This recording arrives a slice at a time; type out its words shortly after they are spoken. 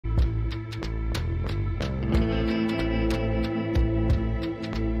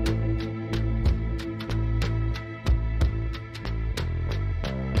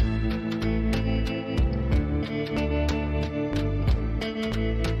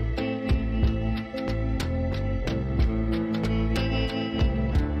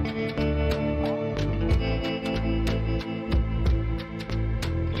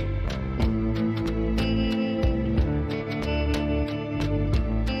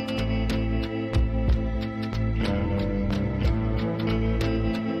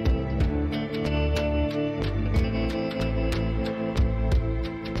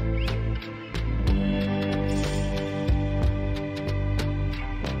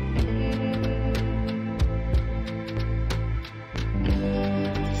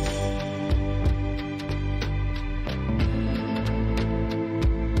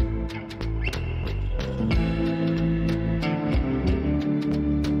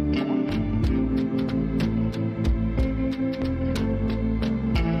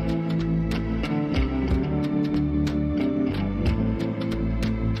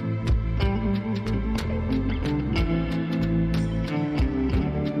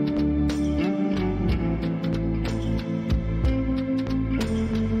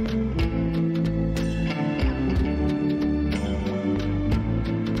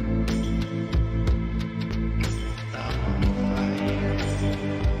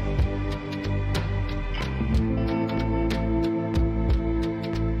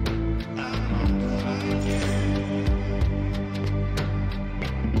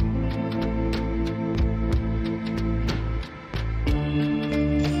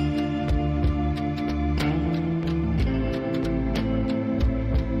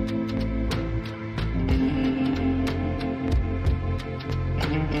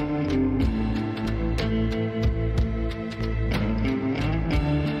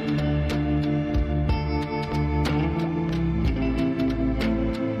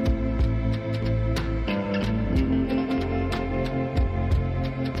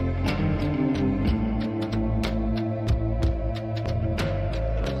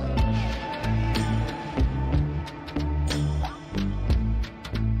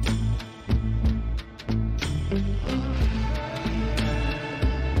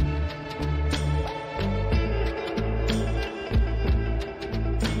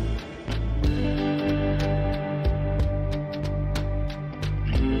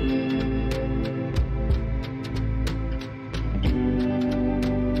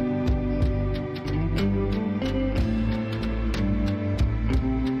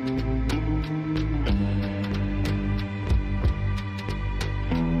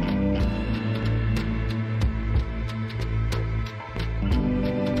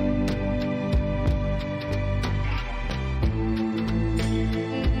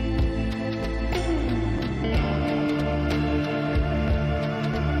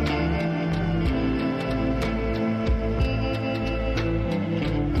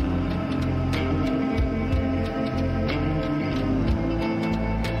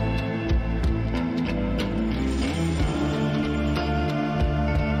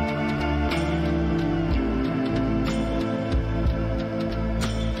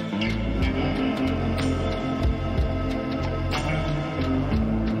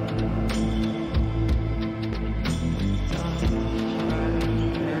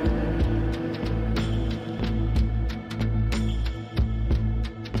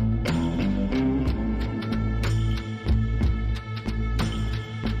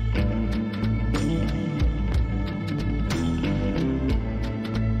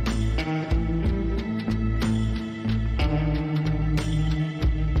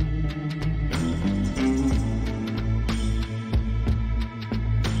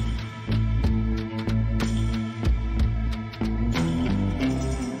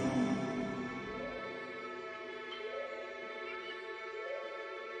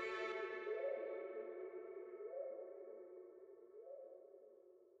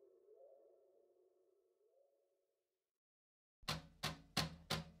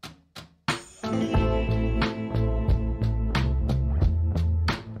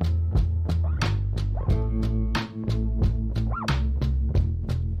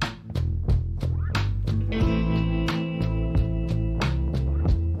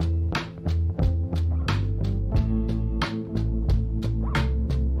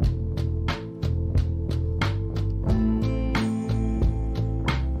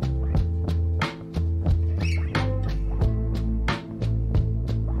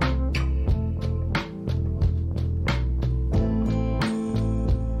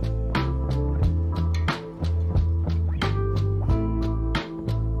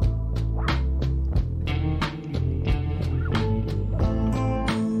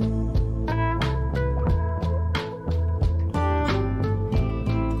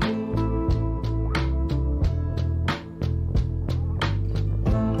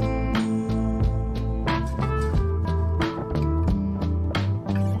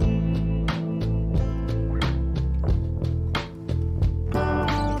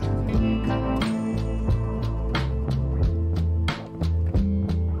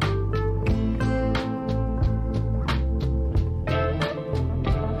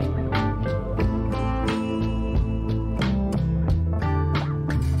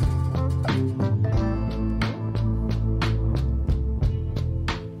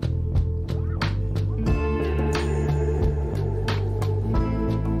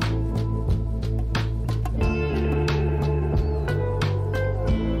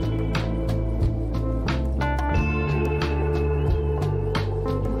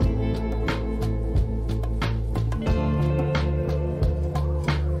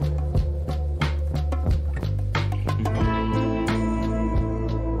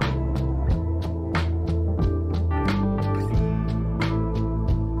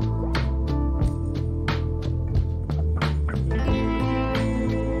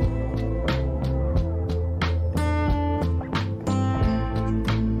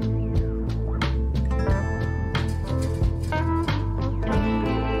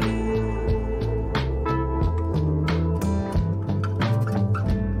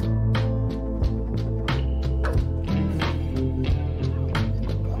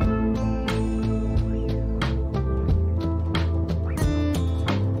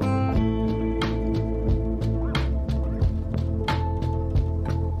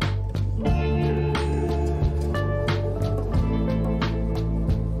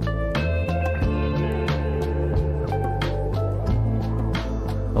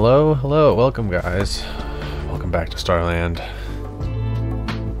Hello, hello, welcome guys. Welcome back to Starland.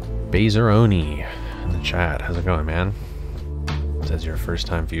 Bazeroni in the chat. How's it going, man? Says you're a first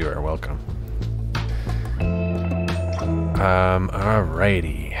time viewer. Welcome.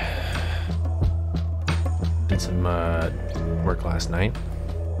 Alrighty. Did some work last night.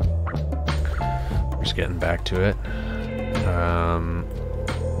 We're just getting back to it.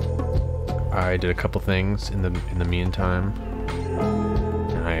 I did a couple things in the meantime.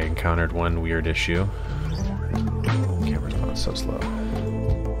 I encountered one weird issue. Camera's going so slow.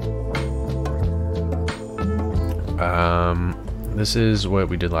 This is what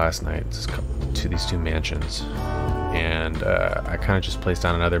we did last night. To these two mansions, and I kind of just placed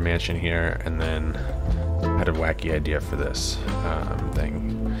down another mansion here, and then had a wacky idea for this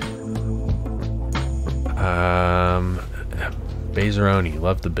thing. Bazeroni,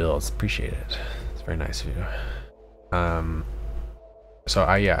 love the builds, appreciate it. It's very nice of you. So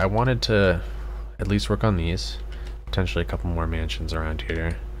I wanted to at least work on these, potentially a couple more mansions around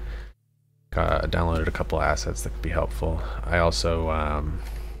here. Downloaded a couple assets that could be helpful. I also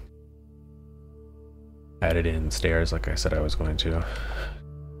added in stairs like I said I was going to.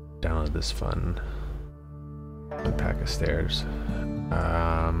 Download this fun pack of stairs.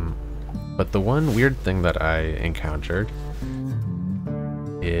 But the one weird thing that I encountered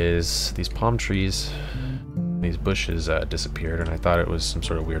is these palm trees. These bushes disappeared, and I thought it was some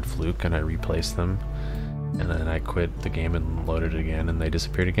sort of weird fluke, and I replaced them, and then I quit the game and loaded it again, and they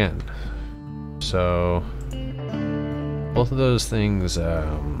disappeared again. So both of those things,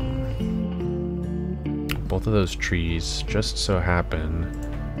 both of those trees just so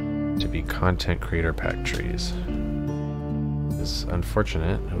happen to be content creator pack trees. It's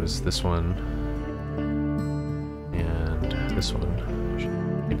unfortunate. It was this one and this one.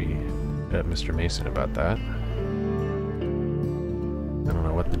 Maybe Mr. Mason about that. I don't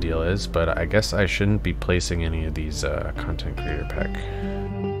know what the deal is, but I guess I shouldn't be placing any of these content creator pack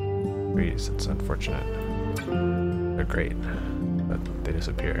trees. It's unfortunate. They're great, but they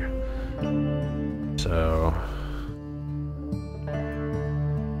disappear. So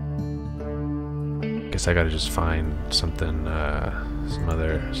guess I gotta just find something, some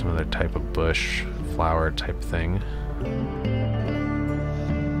other type of bush, flower type thing.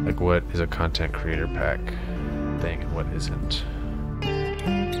 Like, what is a content creator pack thing and what isn't?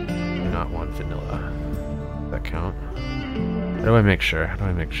 Do not want vanilla. Does that count? How do I make sure? How do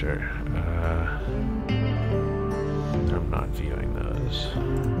I make sure? I'm not viewing those.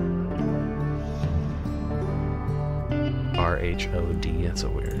 RHOD, that's a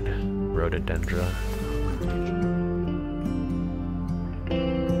weird. Rhododendra.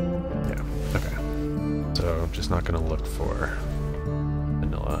 Yeah, okay. So I'm just not gonna look for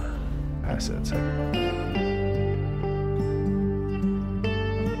vanilla assets.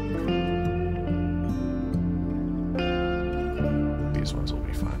 These ones will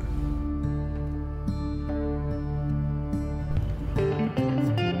be fun. A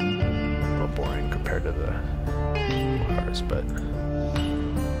little boring compared to the flowers, but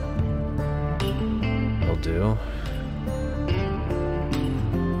it'll do.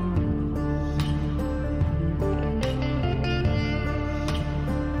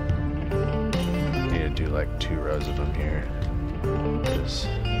 Like 2 rows of them here, because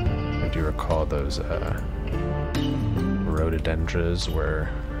I do recall those rhododendras were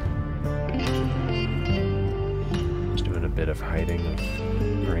just doing a bit of hiding of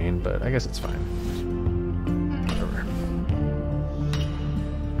rain, but I guess it's fine. Whatever.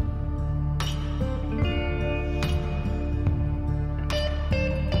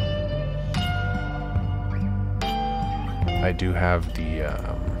 I do have the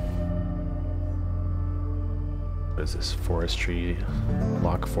what is this, forestry,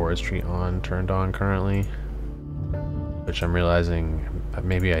 lock forestry turned on currently, which I'm realizing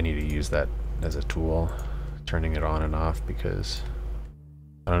maybe I need to use that as a tool, turning it on and off, because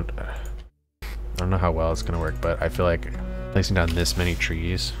I don't know how well it's gonna work, but I feel like placing down this many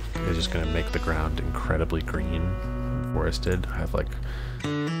trees is just gonna make the ground incredibly green and forested. I've like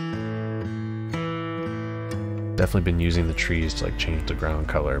definitely been using the trees to like change the ground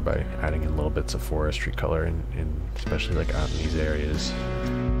color by adding in little bits of forestry color, and especially like out in these areas,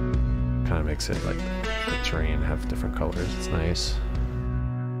 kind of makes it like the terrain have different colors. It's nice.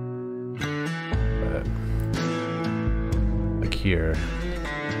 But like here,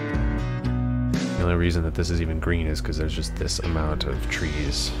 the only reason that this is even green is because there's just this amount of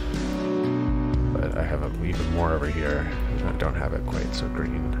trees, but I have even more over here, and I don't have it quite so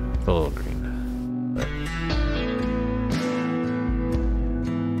green. It's a little green, but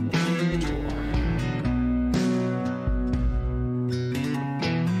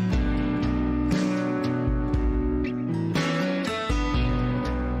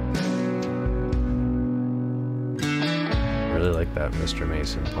that Mr.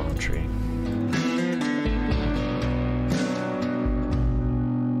 Mason palm tree.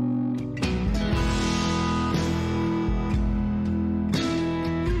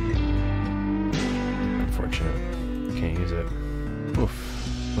 Unfortunate. Can't use it. Oof.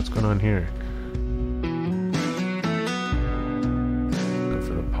 What's going on here? Go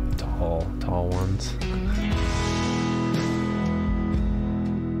for the tall ones.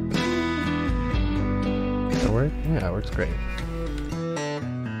 Does that work? Yeah, it works great.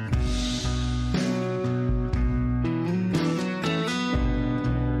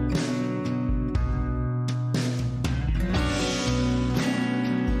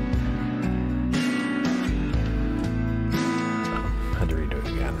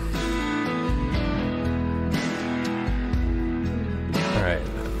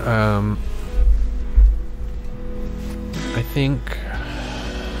 I think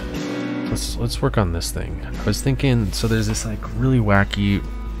let's work on this thing. I was thinking, so there's this like really wacky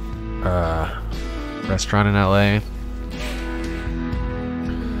restaurant in LA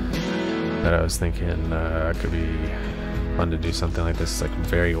that I was thinking could be fun to do something like this. It's like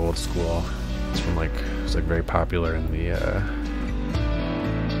very old school. It's from it's very popular in the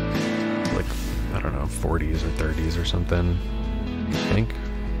like, I don't know, 40s or 30s or something. I think.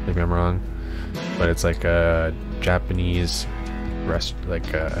 Maybe I'm wrong, but it's like a Japanese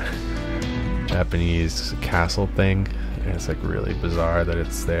Japanese castle thing, and it's like really bizarre that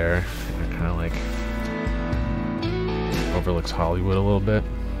it's there. And it kind of like overlooks Hollywood a little bit.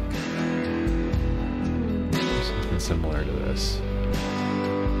 Something similar to this.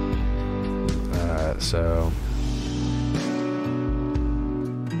 So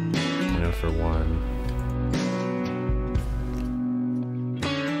you know, for one,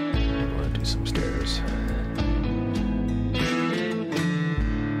 some stairs.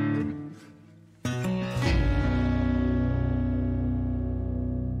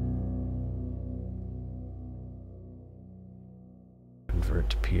 Convert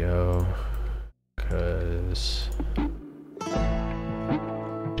to PO because I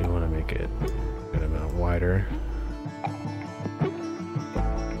do want to make it a good amount wider.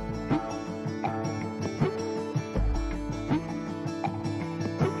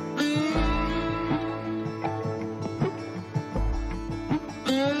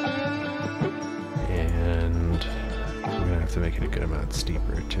 To make it a good amount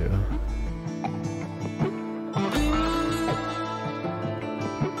steeper too.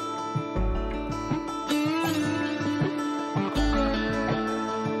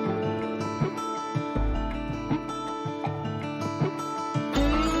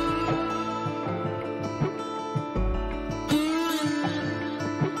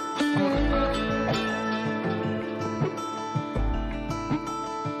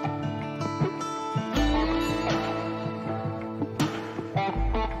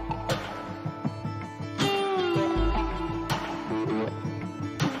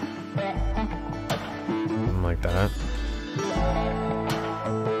 Like that.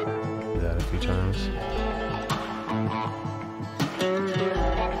 Do that a few times.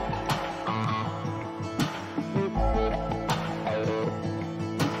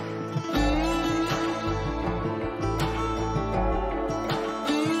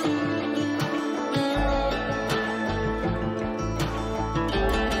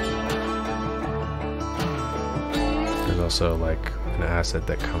 There's also like an asset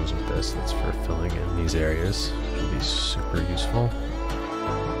that comes with this that's for filling in these areas, which will be super useful.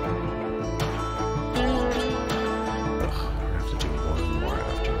 Ugh, we're gonna have to do one more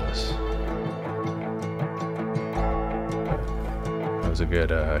after this. But that was a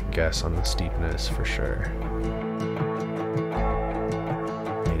good guess on the steepness for sure.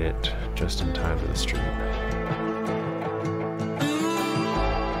 Made it just in time to the street.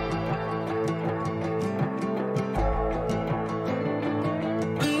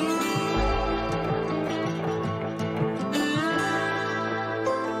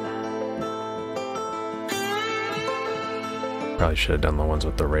 Probably should have done the ones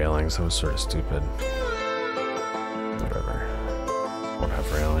with the railings. That was sort of stupid. Whatever. Won't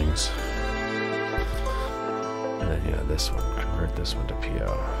have railings. And then yeah, this one. Convert this one to PO.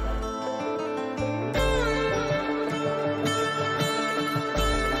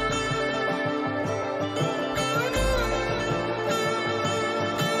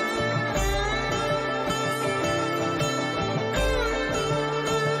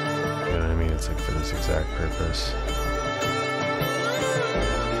 You know what I mean? It's like for this exact purpose.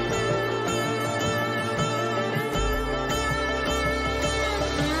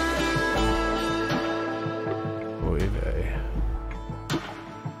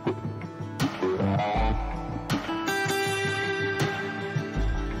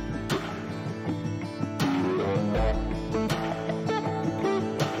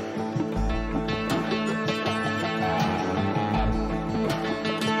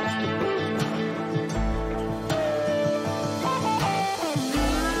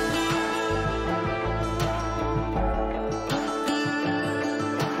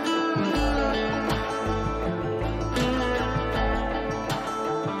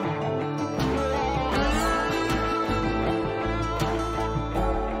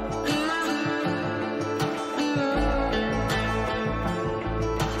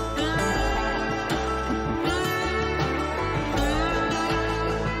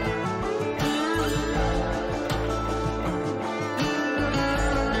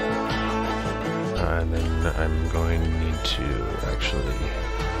 going to need to actually...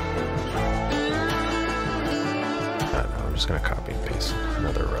 I'm just going to copy and paste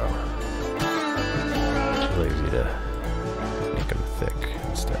another row. Too lazy to make them thick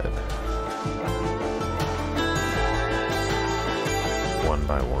instead. One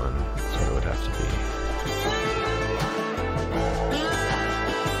by one, so it would have to be.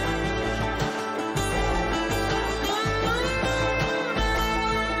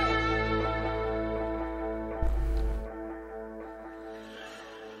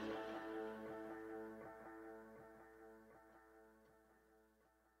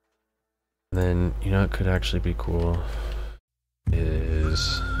 Then, you know, it could actually be cool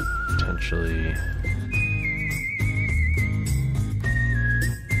is potentially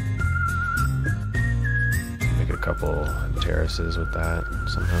make a couple terraces with that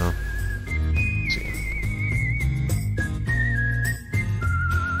somehow. Let's see.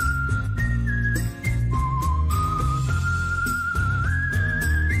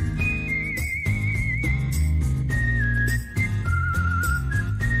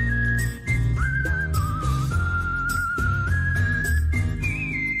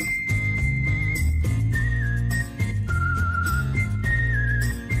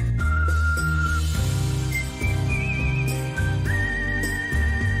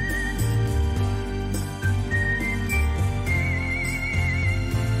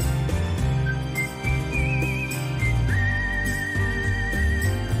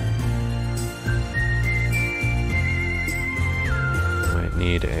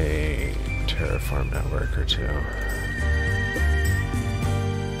 Need a terraform network or two.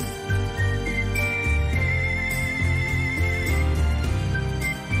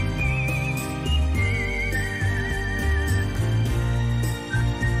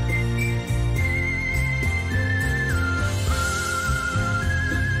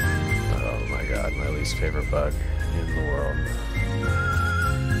 Oh my god, my least favorite bug in the world.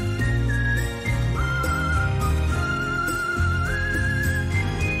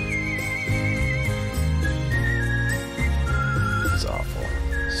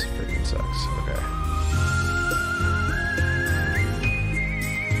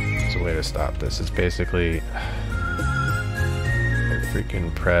 Way to stop this. It's basically I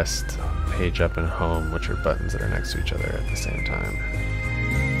freaking pressed page up and home, which are buttons that are next to each other at the same time.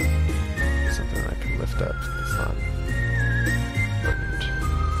 Something I can lift up. It's not important.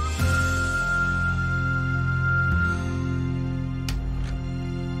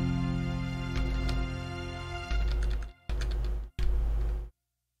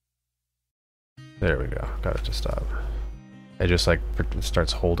 There we go. Got it to stop. It just like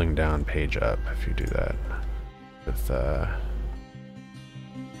starts holding down page up if you do that with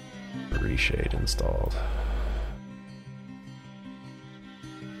reshade installed.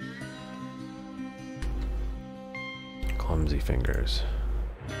 Clumsy fingers.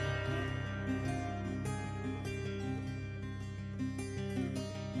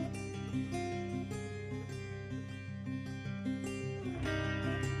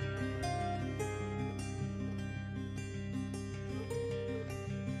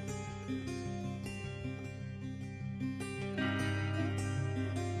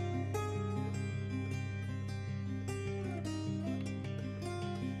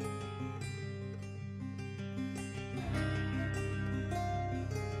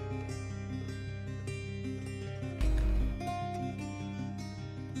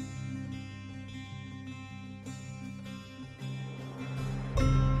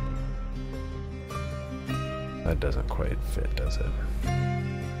 That doesn't quite fit, does it?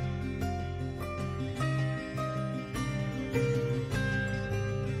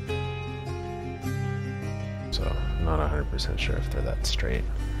 So, I'm not 100% sure if they're that straight.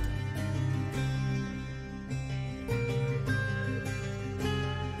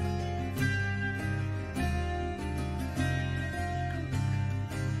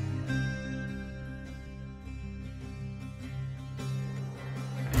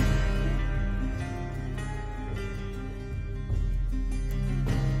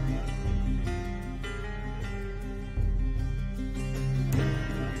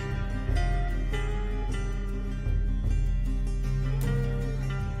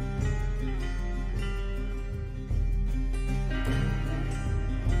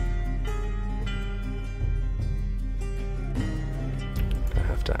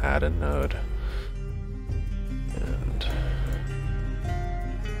 To add a node and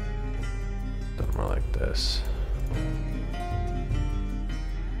do more like this.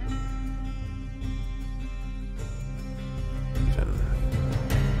 Even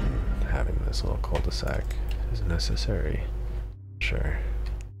having this little cul-de-sac is necessary. Sure.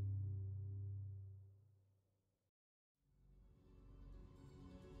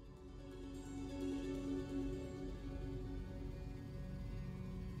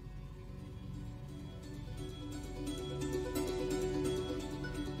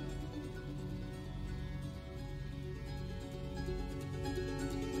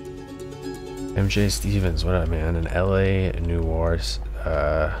 MJ Stevens, what up, man? An LA noir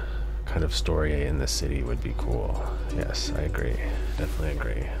kind of story in the city would be cool. Yes, I agree. Definitely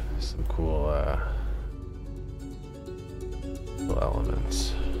agree. Some cool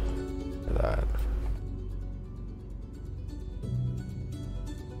elements for that.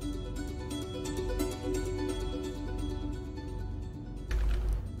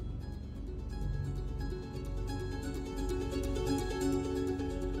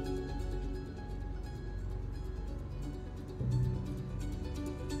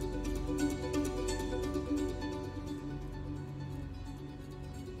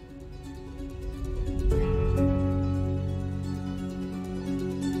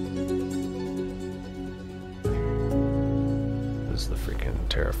 The freaking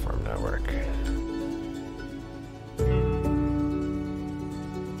Terraform network.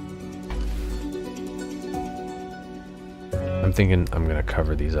 I'm thinking I'm gonna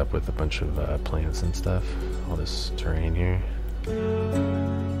cover these up with a bunch of plants and stuff. All this terrain here.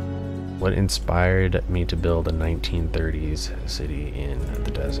 What inspired me to build a 1930s city in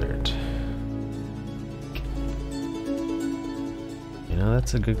the desert? You know,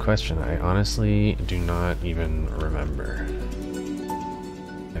 that's a good question. I honestly do not even remember.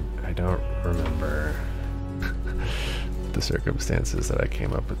 I don't remember the circumstances that I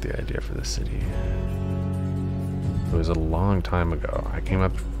came up with the idea for the city. It was a long time ago. I came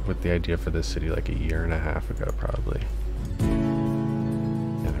up with the idea for this city like a year and a half ago, probably.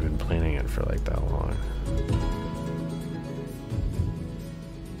 And I've been planning it for like that long.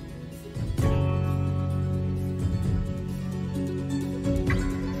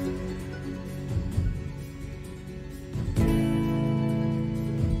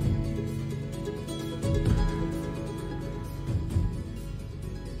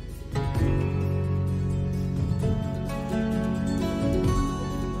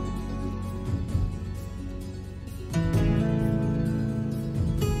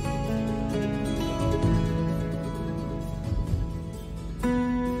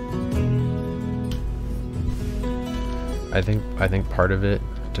 I think part of it,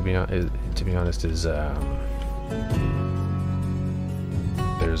 to be honest, is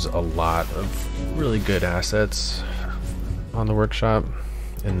there's a lot of really good assets on the workshop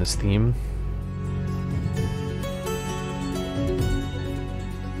in this theme.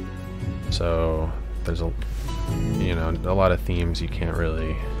 So there's a lot of themes you can't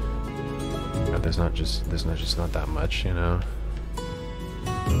really. There's not just not that much, you know.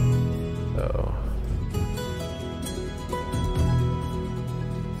 So.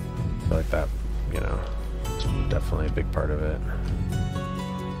 Like that, you know, it's definitely a big part of it.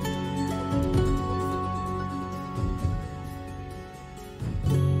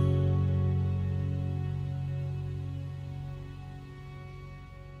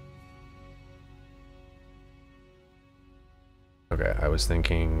 Okay, I was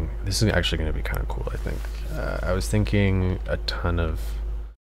thinking, this is actually going to be kind of cool, I think. I was thinking a ton of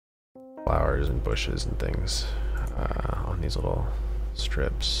flowers and bushes and things on these little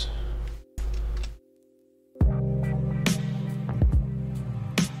strips.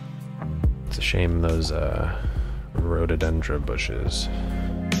 It's a shame those rhododendron bushes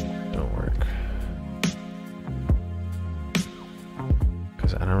don't work,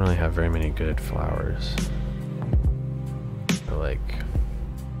 because I don't really have very many good flowers. I like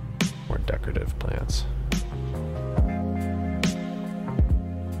more decorative plants.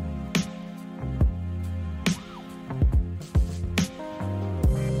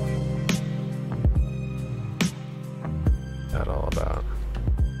 That all about.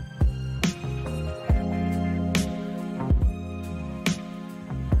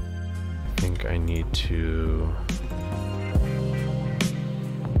 I need to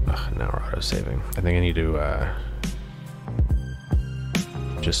now we're auto-saving. I think I need to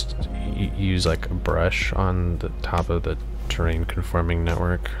just use like a brush on the top of the terrain conforming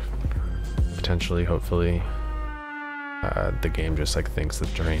network. Potentially, hopefully the game just like thinks the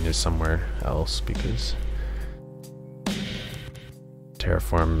terrain is somewhere else because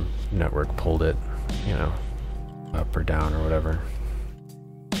Terraform network pulled it, you know, up or down or whatever.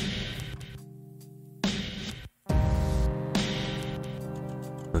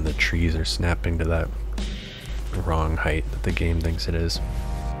 And the trees are snapping to that wrong height that the game thinks it is.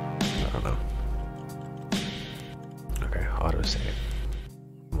 I don't know. Okay, autosave.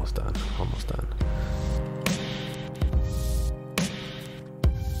 Almost done, almost done.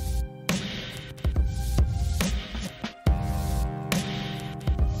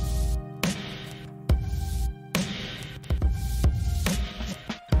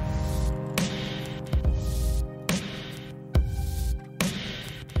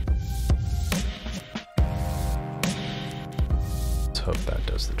 hope that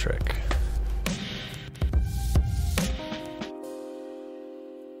does the trick.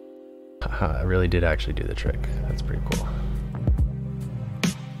 Haha, I really did actually do the trick. That's pretty cool.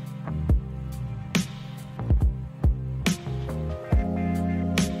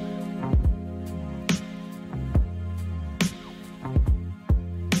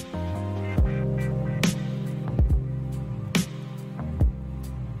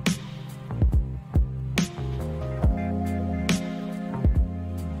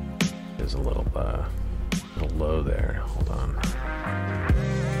 There's a little low there. Hold on.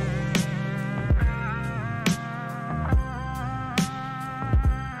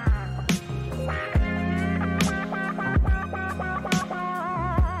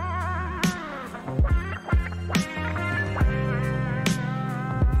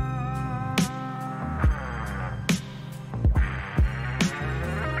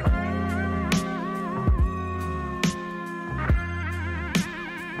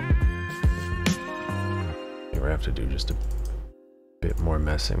 Have to do just a bit more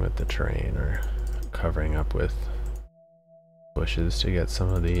messing with the terrain or covering up with bushes to get some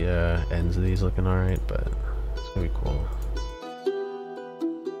of the ends of these looking alright, but it's gonna be cool.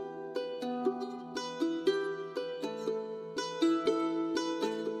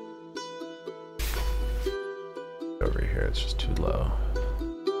 Over here it's just too low.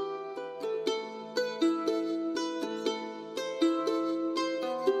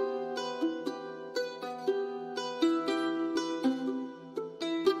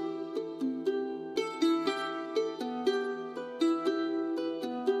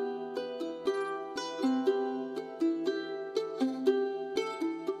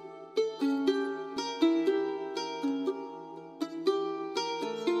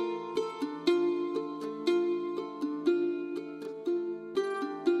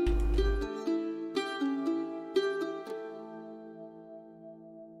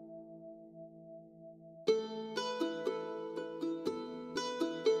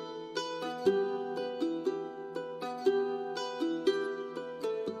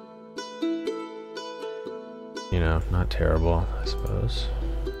 You know, not terrible, I suppose.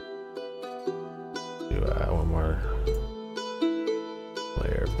 Do one more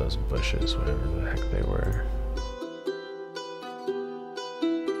layer of those bushes, whatever the heck they were.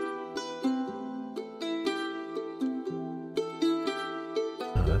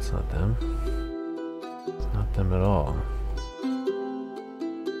 No, that's not them. It's not them at all.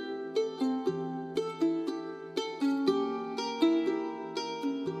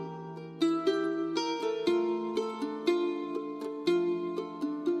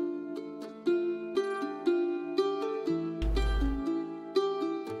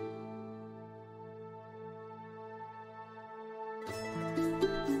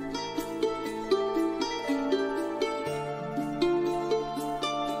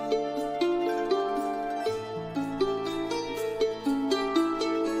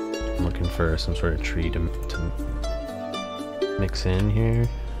 Looking for some sort of tree to mix in here,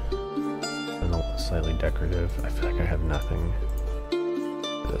 and slightly decorative. I feel like I have nothing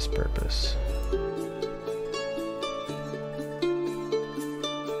for this purpose.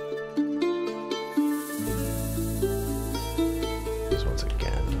 These ones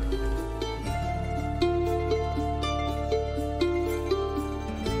again.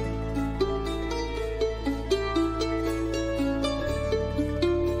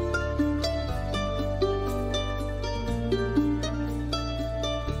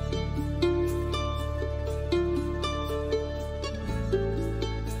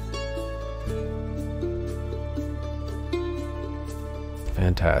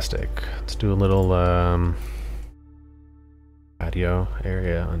 Fantastic. Let's do a little patio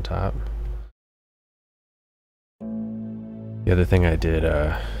area on top. The other thing I did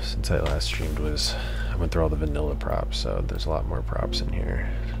since I last streamed was I went through all the vanilla props, so there's a lot more props in here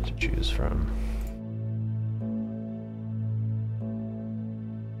to choose from.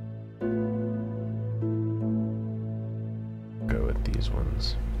 Go with these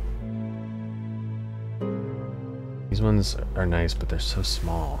ones. These ones are nice, but they're so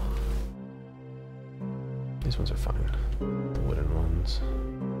small. These ones are fine. The wooden ones.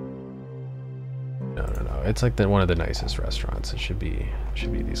 No. It's like one of the nicest restaurants. It should be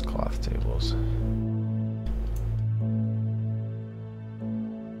these cloth tables.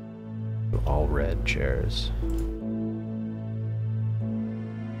 All red chairs.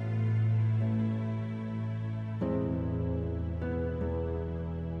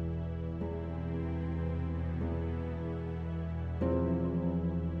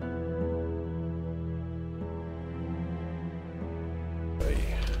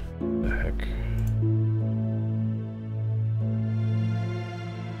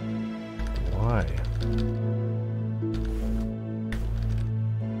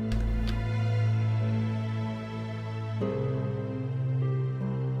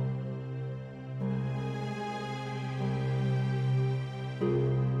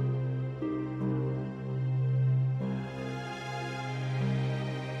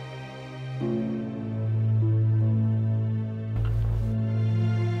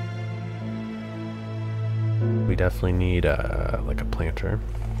 definitely need like a planter.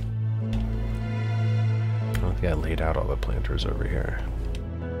 I don't think I laid out all the planters over here.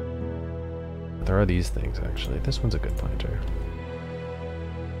 There are these things actually. This one's a good planter.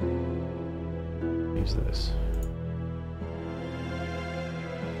 Use this.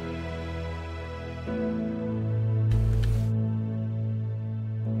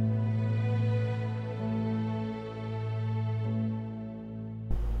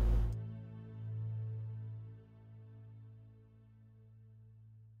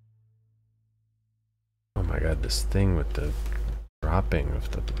 Oh my god, this thing with the dropping of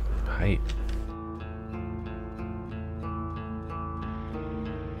the height.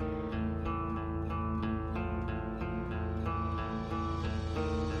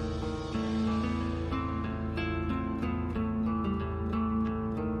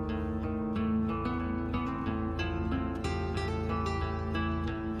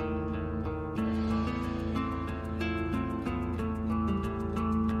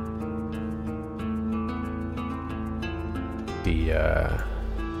 The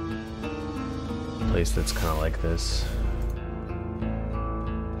place that's kind of like this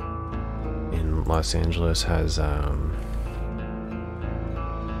in Los Angeles has a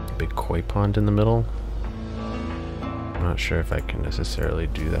big koi pond in the middle. I'm not sure if I can necessarily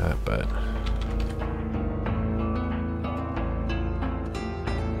do that, but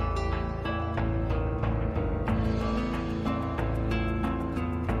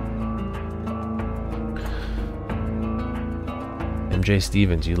MJ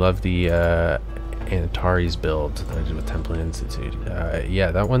Stevens, you love the Antares build that I did with Temple Institute.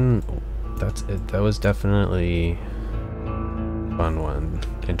 Yeah, that one, that was definitely a fun one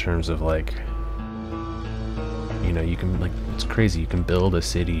in terms of like, you know, you can like, it's crazy. You can build a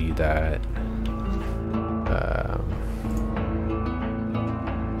city that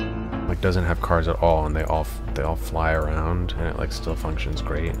like doesn't have cars at all, and they all fly around, and it like still functions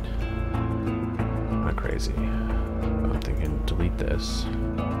great. Not crazy. I'm thinking delete this.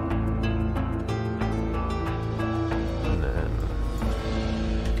 And then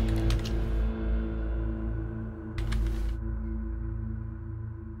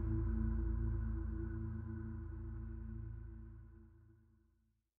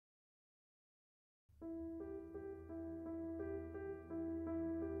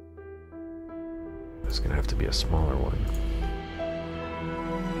it's gonna have to be a smaller one.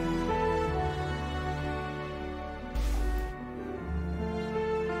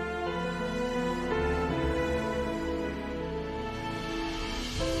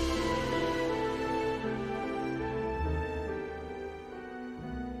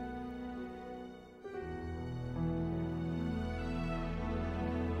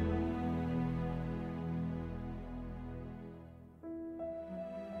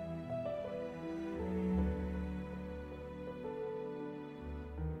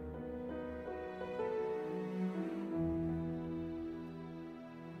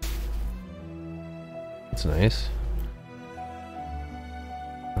 That's nice.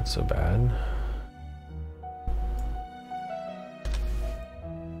 Not so bad.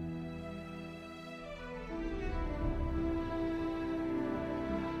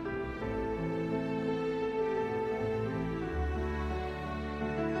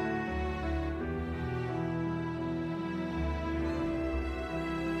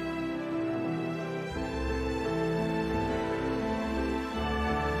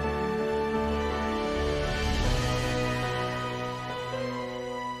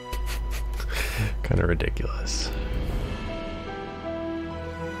 Kind of ridiculous.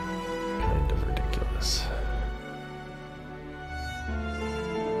 Kind of ridiculous.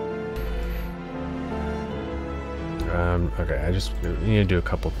 Okay, I just need to do a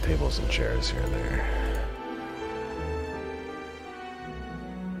couple tables and chairs here and there.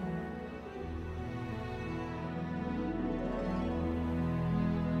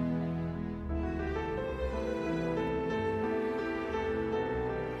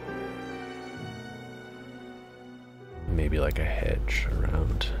 Maybe like a hedge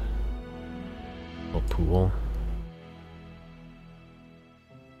around a pool.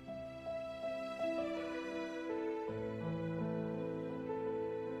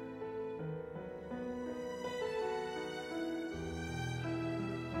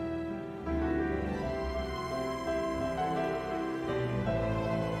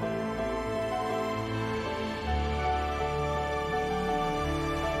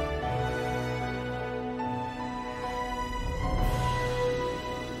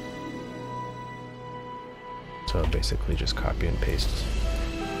 So basically just copy and paste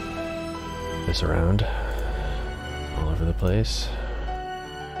this around all over the place.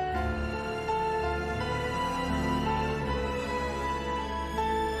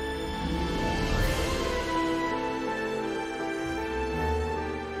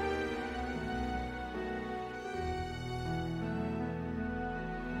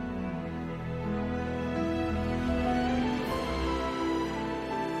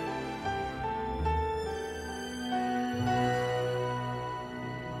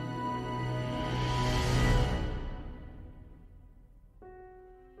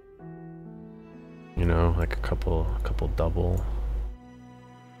 You know, like a couple double.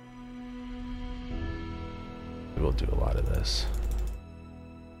 We'll do a lot of this.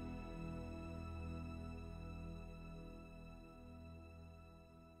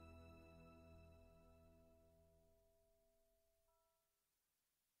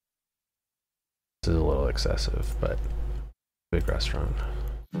 This is a little excessive, but big restaurant.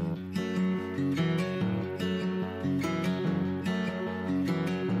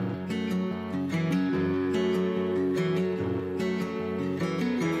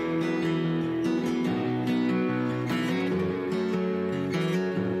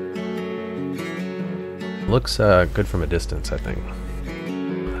 Looks good from a distance, I think.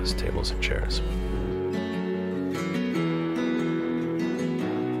 There's tables and chairs.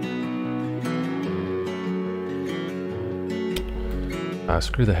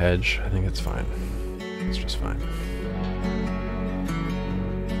 Screw the hedge. I think it's fine. It's just fine.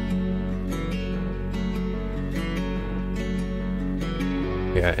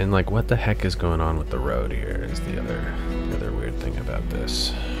 Yeah, and like, what the heck is going on with the road here is the other weird thing about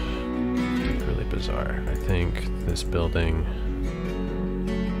this. It's really bizarre. I think this building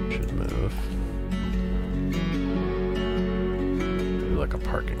should move. Do like a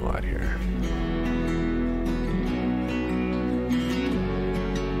parking lot here.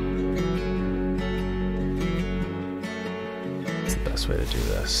 That's the best way to do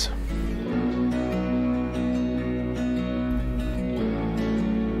this.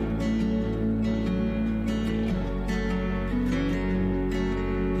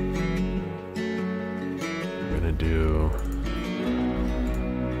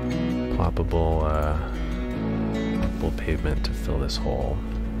 Ploppable pavement to fill this hole.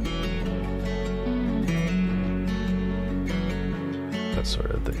 That's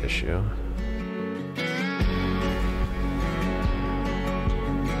sort of the issue.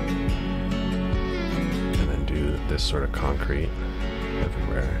 And then do this sort of concrete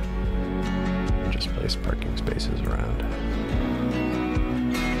everywhere. And just place parking spaces around.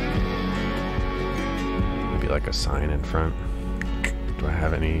 Maybe like a sign in front. Do I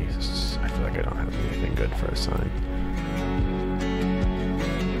have any? I feel like I don't have anything good for a sign.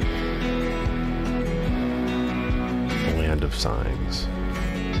 The land of signs.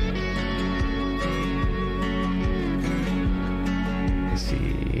 Let's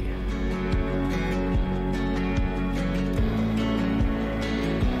see.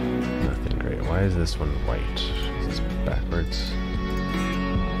 Nothing great. Why is this one white? Is this backwards?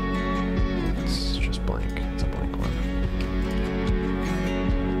 It's just blank. It's a blank one.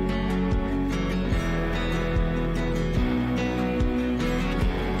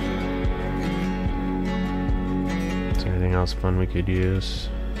 Anything else fun we could use?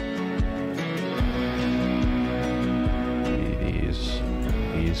 Maybe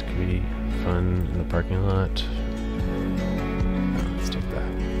these could be fun in the parking lot. No, let's take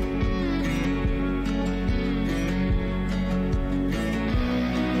that.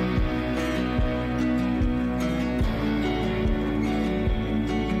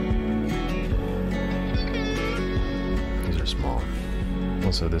 These are small.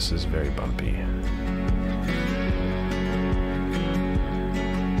 Also, this is very bumpy.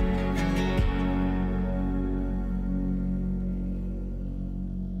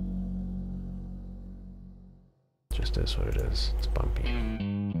 Just is what it is. It's bumpy.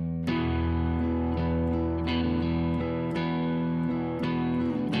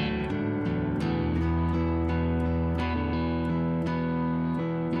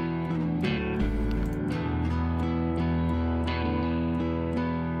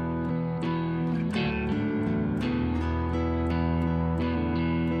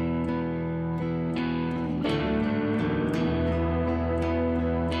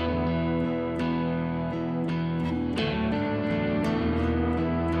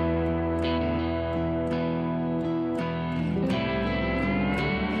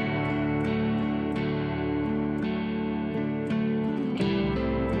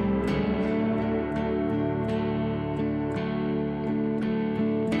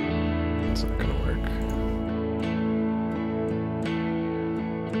 It's not gonna work.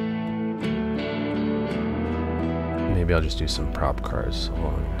 Maybe I'll just do some prop cars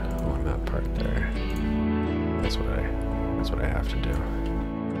along that part there. That's what I have to do.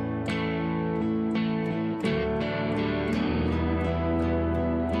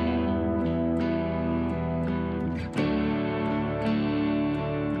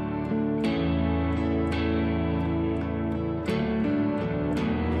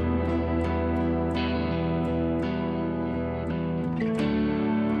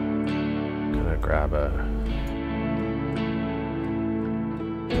 Grab a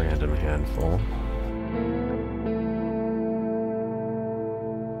random handful.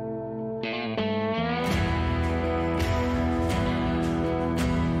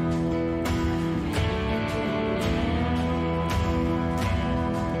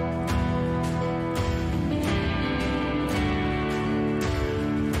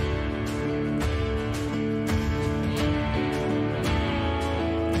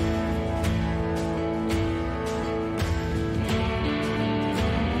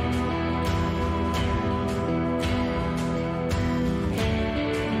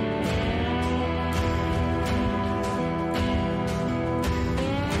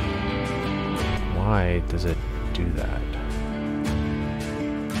 Why does it do that?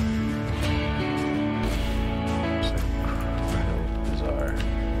 It's incredibly bizarre.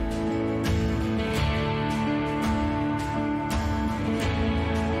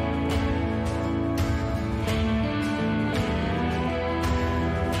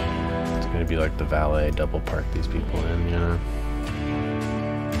 It's gonna be like the valet double park these people in, you know?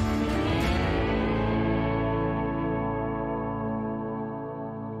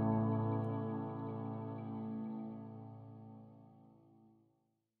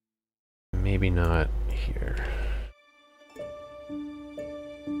 Maybe not here.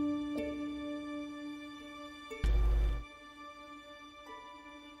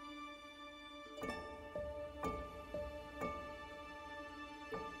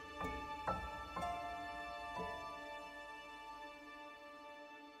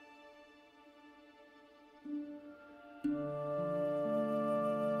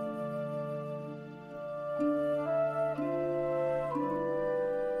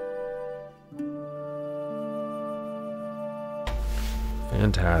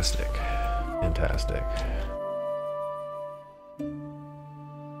 Fantastic. Fantastic.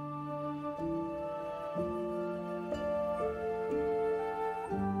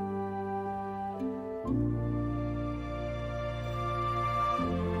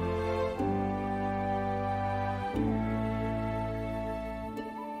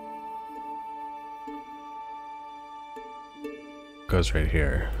 Goes right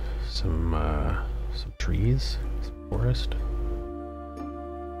here. Some trees, some forest.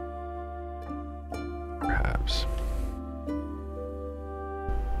 Perhaps.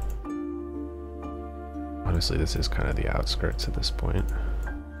 Honestly, this is kind of the outskirts at this point.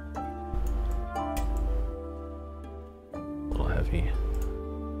 A little heavy.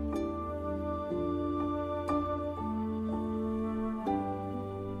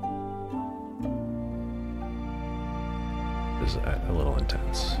 This is a little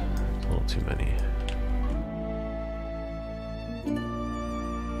intense. A little too many.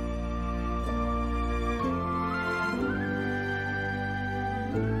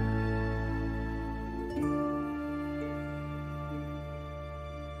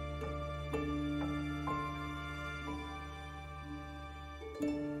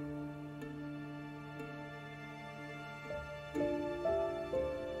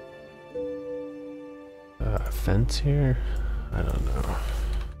 Fence here? I don't know.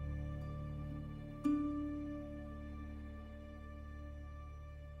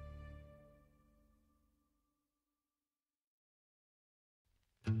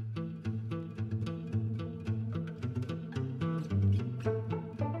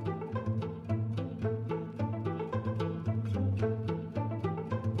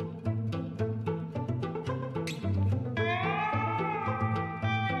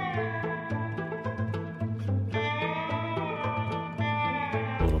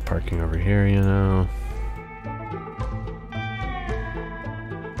 Parking over here, you know.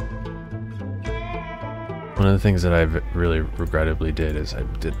 One of the things that I really regrettably did is I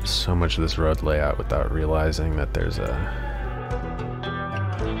did so much of this road layout without realizing that there's a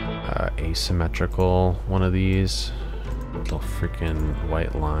asymmetrical one of these. The freaking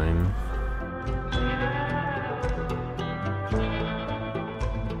white line.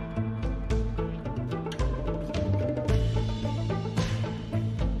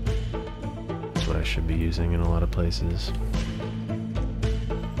 I should be using in a lot of places.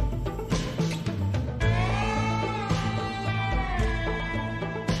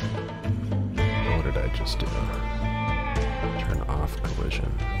 What did I just do? Turn off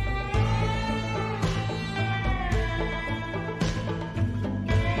collision.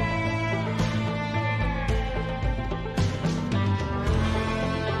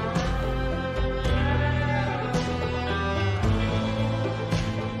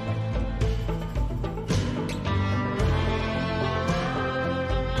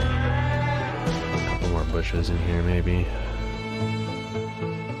 Bushes in here, maybe.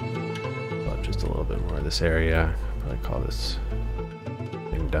 Pull up just a little bit more of this area. Probably call this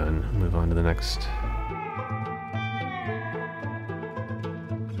thing done. Move on to the next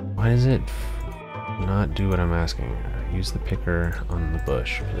Why does it not do what I'm asking? Use the picker on the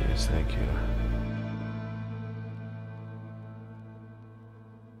bush, please. Thank you.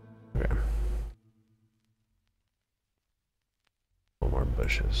 Okay. More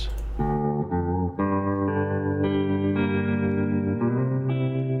bushes.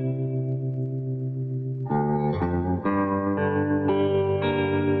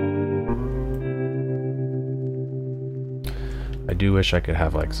 I do wish I could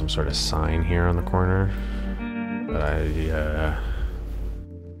have like some sort of sign here on the corner, but I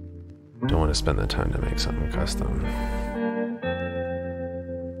don't want to spend the time to make something custom.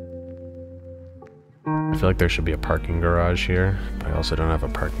 I feel like there should be a parking garage here, but I also don't have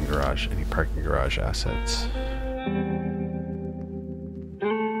any parking garage assets.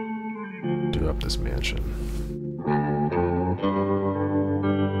 Do up this mansion.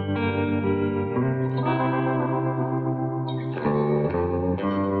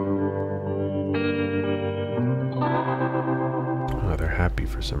 Oh, they're happy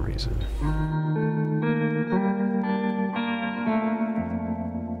for some reason.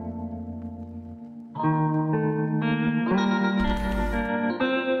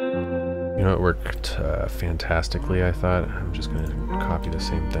 You know, it worked fantastically, I thought. I'm just going to copy the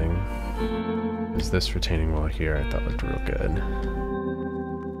same thing. Is this retaining wall here? I thought looked real good.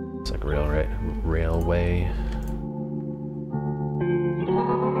 It's like railway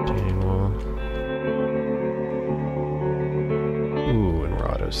retaining wall. Ooh, and we're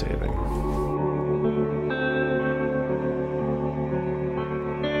auto-saving.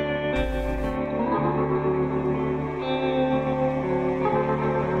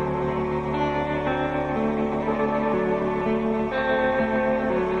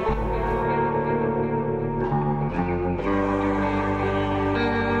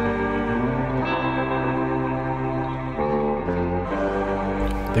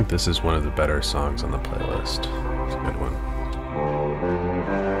 I think this is one of the better songs on the playlist. It's a good one.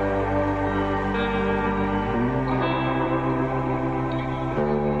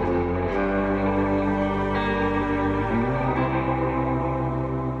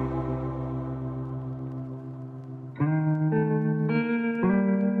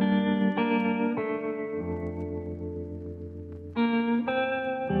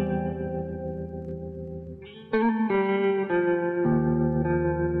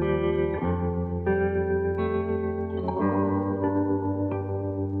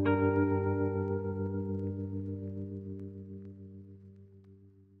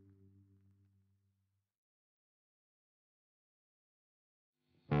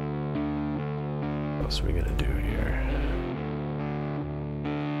 What else are we gonna do here?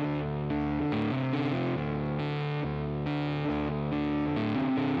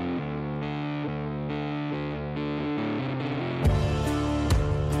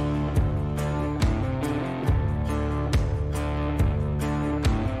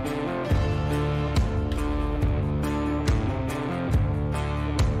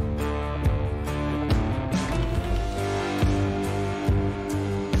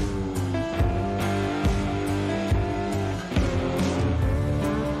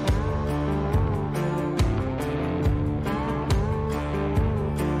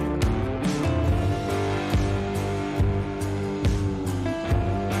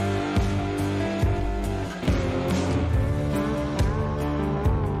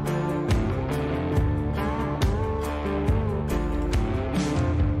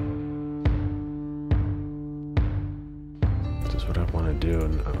 What I want to do,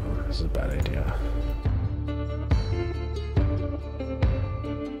 and this is a bad idea.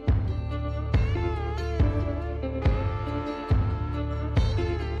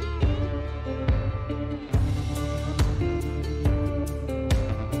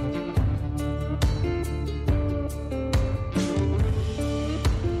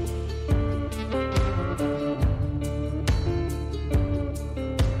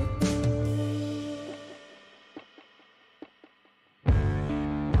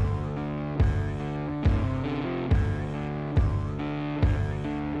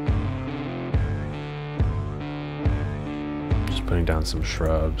 Putting down some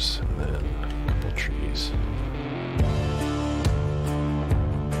shrubs and then a couple trees.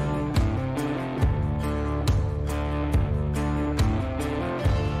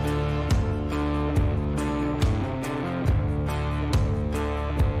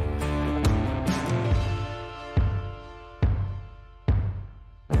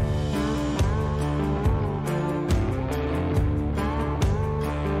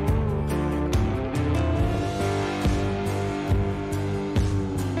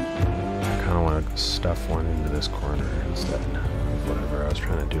 Stuff one into this corner instead. whatever I was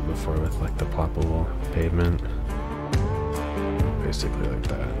trying to do before with like the ploppable pavement. Basically like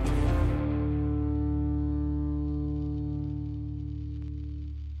that.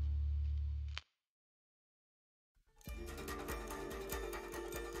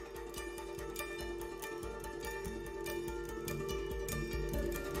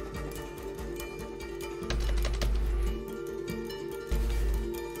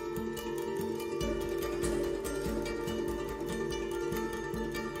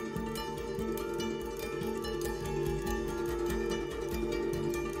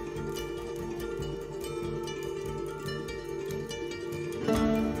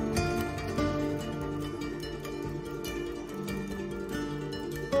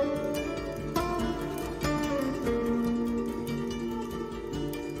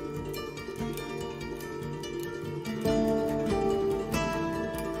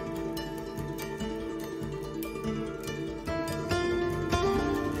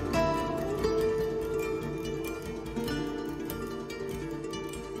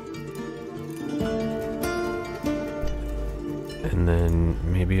 And then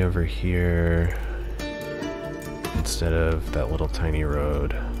maybe over here, instead of that little tiny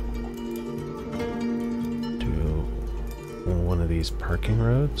road, do one of these parking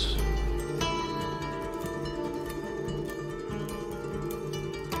roads.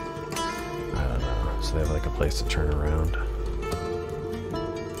 I don't know, so they have like a place to turn around.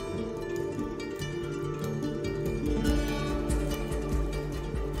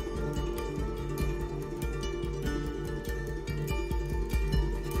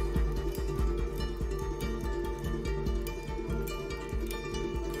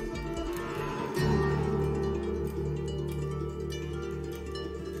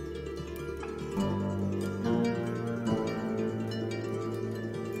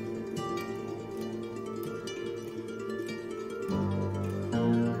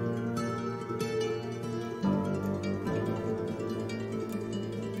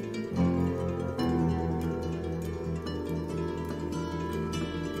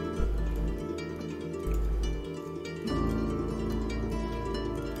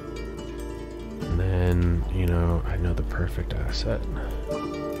 You know, I know the perfect asset.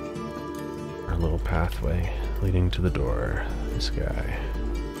 Our little pathway leading to the door. This guy.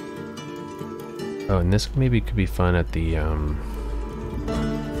 Oh, and this maybe could be fun at the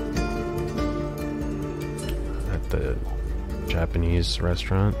Japanese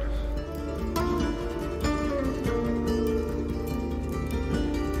restaurant.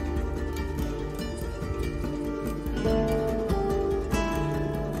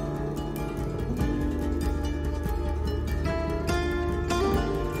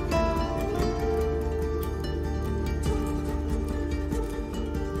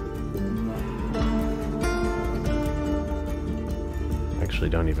 I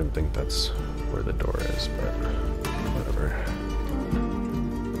don't even think that's where the door is, but whatever.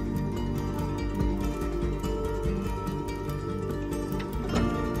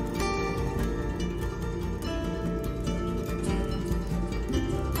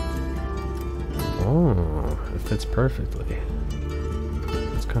 Oh, it fits perfectly.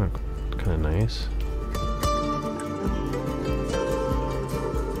 It's kind of nice.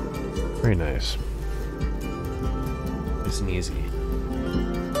 Very nice. Nice and easy.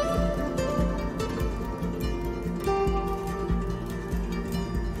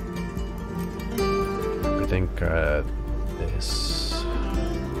 I think this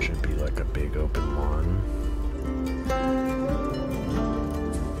should be like a big open lawn.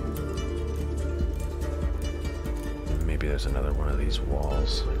 And maybe there's another one of these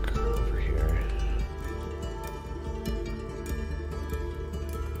walls like over here.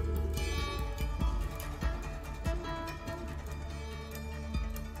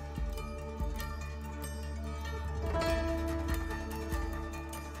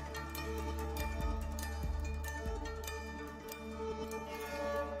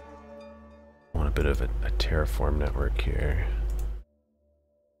 Bit of a terraform network here.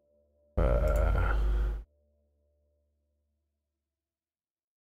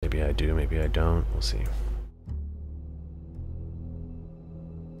 Maybe I do, maybe I don't. We'll see.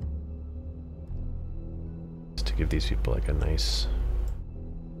 Just to give these people like a nice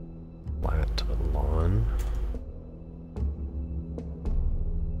flat lawn.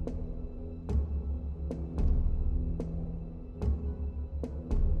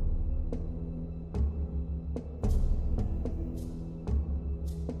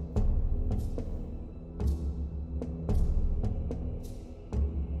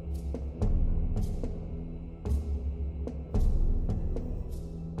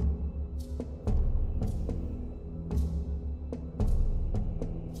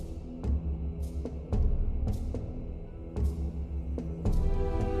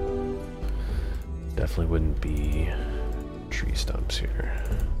 definitely wouldn't be tree stumps here.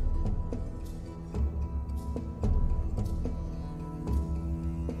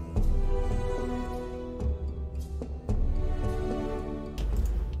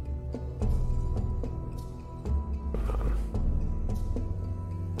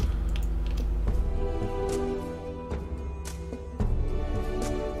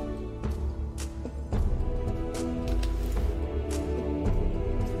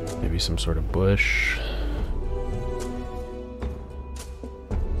 Maybe some sort of bush.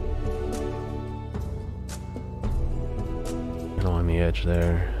 And along the edge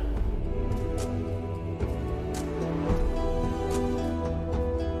there.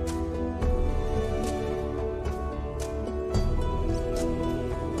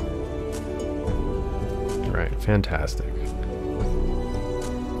 Right, fantastic.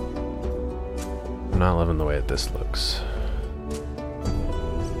 I'm not loving the way that this looks.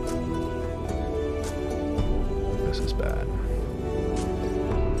 This is bad.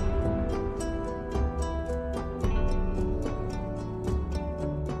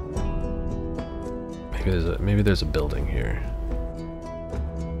 Maybe there's a building here.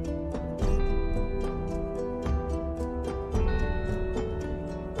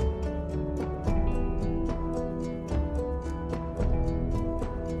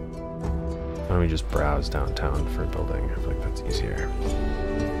 Why don't we just browse downtown for a building? I feel like that's easier.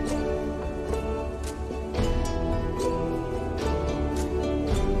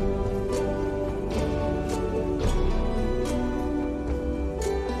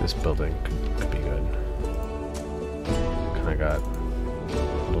 This building could be good. Kind of got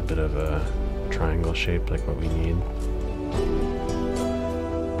a little bit of a triangle shape, like what we need.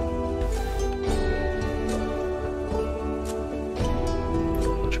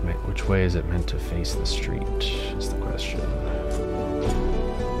 Which way is it meant to face the street, is the question.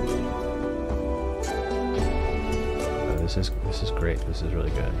 This is great. This is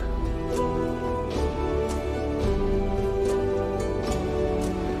really good.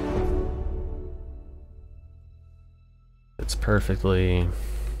 It's perfectly.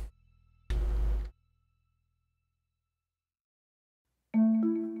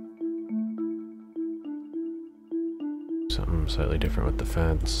 Something slightly different with the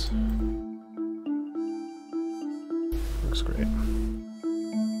fence. Looks great.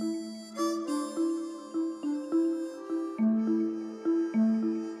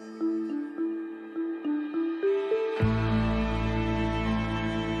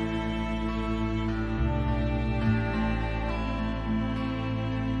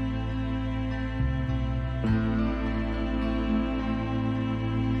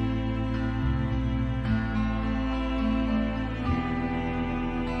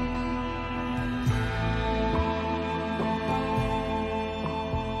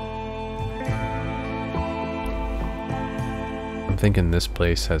 I'm thinking this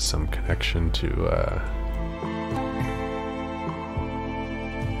place has some connection to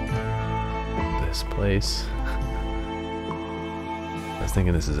this place. I was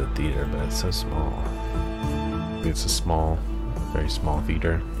thinking this is a theater, but it's so small. I think it's a small, very small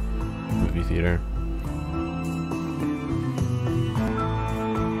theater, movie theater.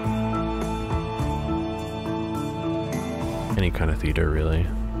 Any kind of theater, really.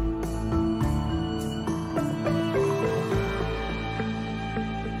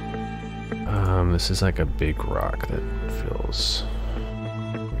 This is like a big rock that feels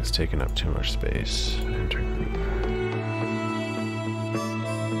like it's taking up too much space. Intergroup.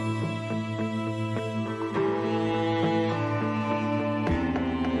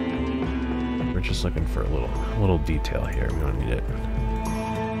 We're just looking for a little detail here. We don't need it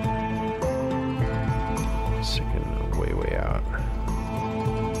sticking way out.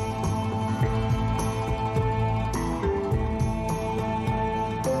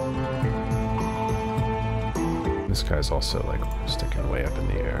 This guy's also like sticking way up in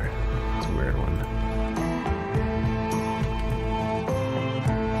the air. It's a weird one.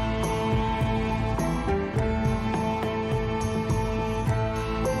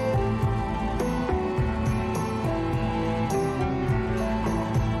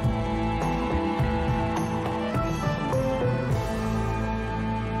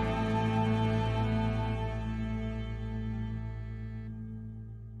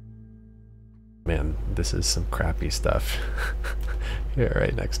 Man, this is some crappy stuff here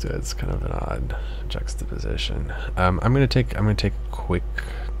right next to it. It's kind of an odd juxtaposition. I'm gonna take a quick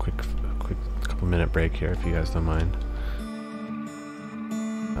couple minute break here if you guys don't mind.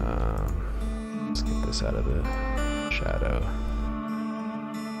 Let's get this out of the shadow.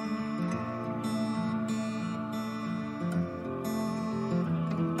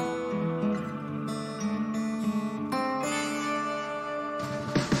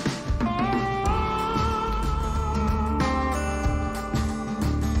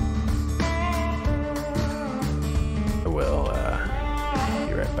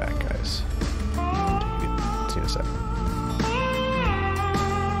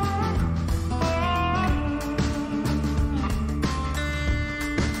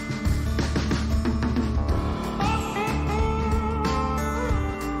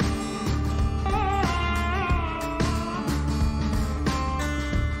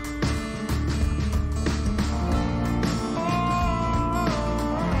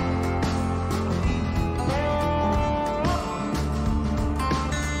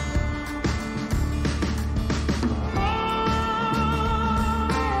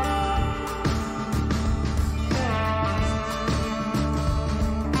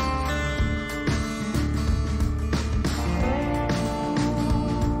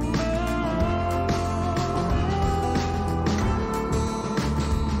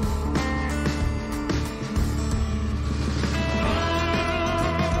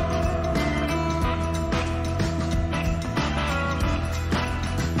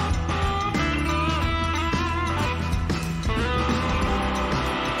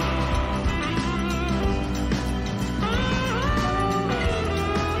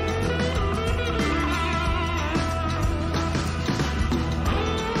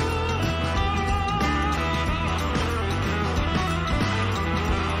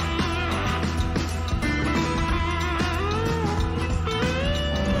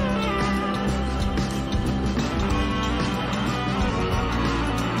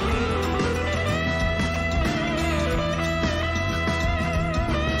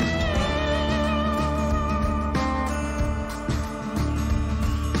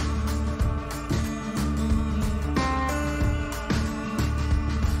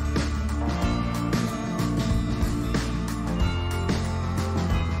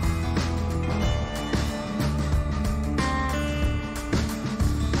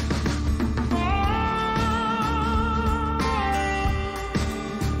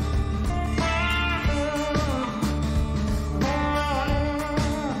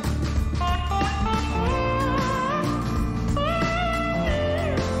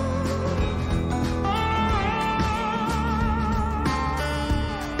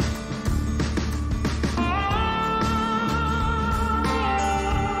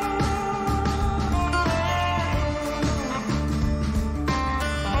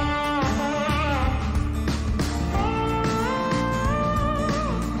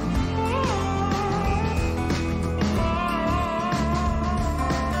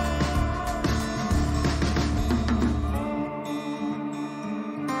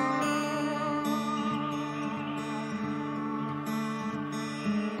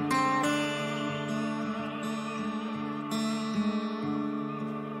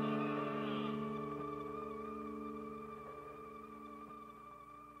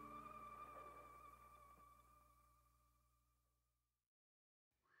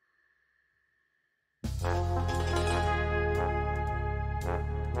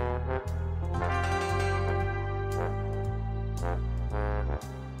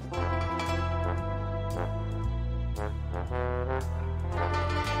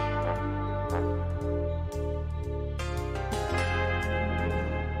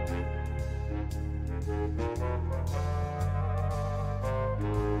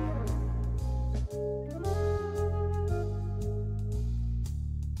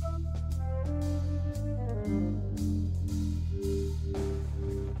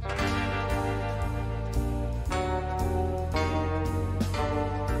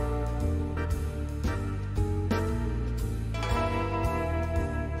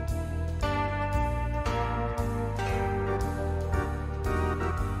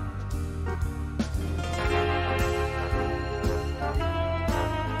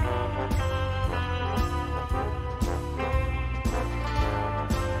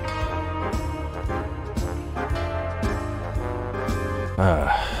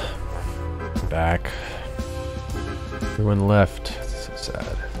 back. Everyone left. It's so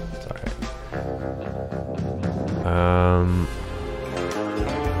sad. It's alright.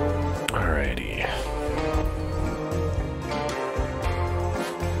 Alrighty.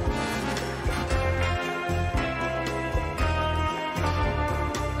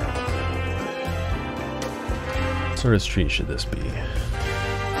 What sort of street should this be?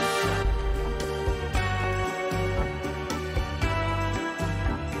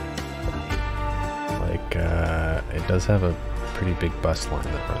 It does have a pretty big bus line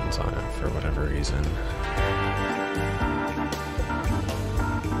that runs on it for whatever reason.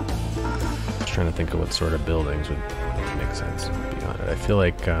 Just trying to think of what sort of buildings would make sense to be on it. I feel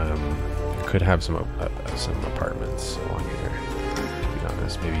like it could have some apartments along here, to be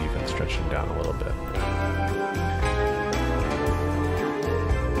honest. Maybe even stretching down a little bit.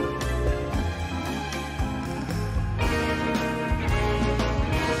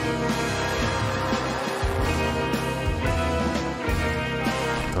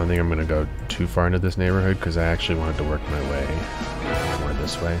 I don't think I'm going to go too far into this neighborhood because I actually wanted to work my way more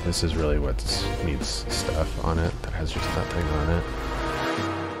this way. This is really what needs stuff on it that has just nothing on it.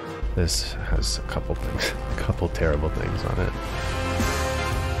 This has a couple things, a couple terrible things on it.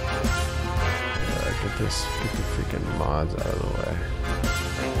 Get the freaking mods out of the way.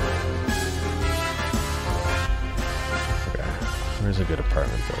 Okay, where's a good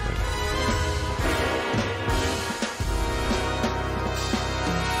apartment building?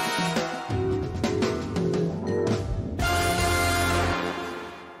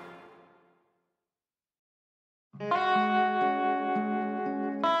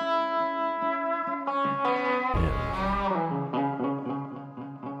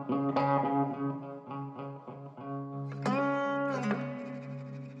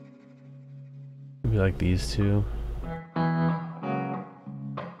 Maybe like these two.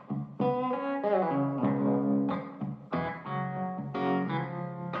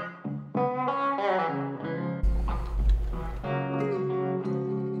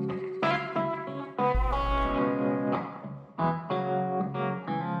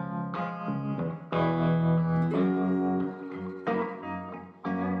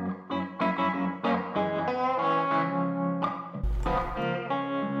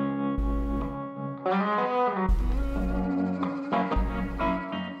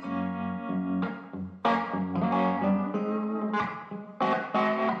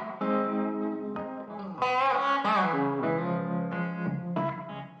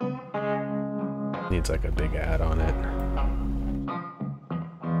 Needs like a big ad on it.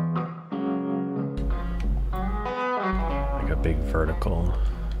 Like a big vertical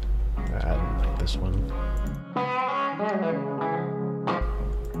ad like this one.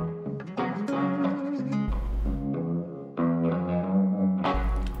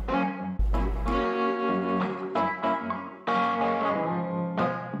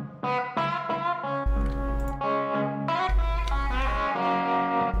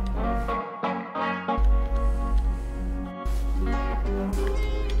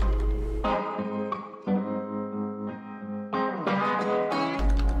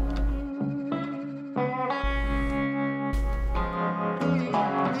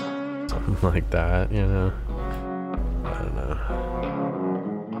 Like that, you know? I don't know.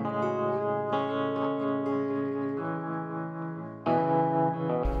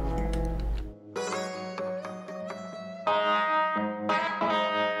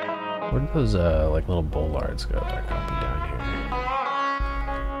 Where do those like little bollards go that copy down here?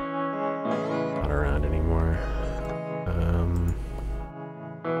 Not around anymore.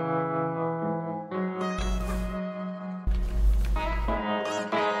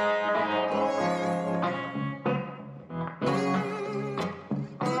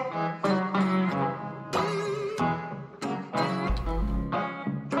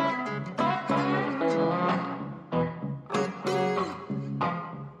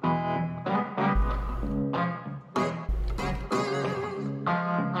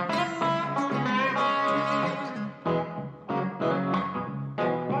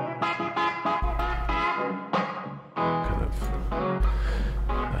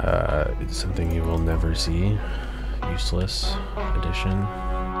 Something you will never see. Useless addition.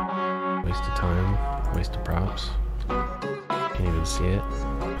 Waste of time. Waste of props. Can't even see it.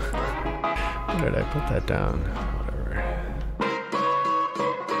 Where did I put that down? Whatever.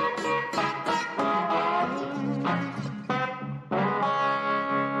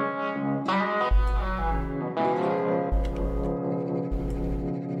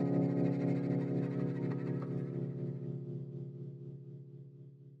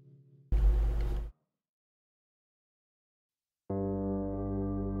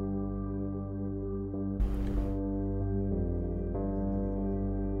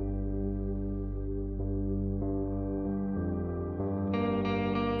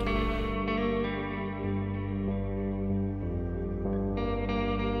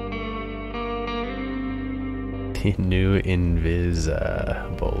 New Invis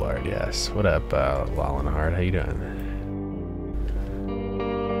Bolard, yes. What up, Wallenhard? How you doing?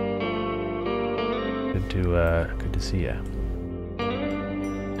 Good to see ya.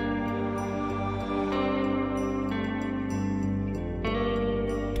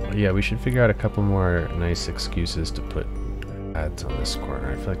 Yeah, we should figure out a couple more nice excuses to put ads on this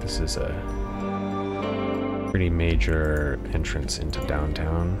corner. I feel like this is a pretty major entrance into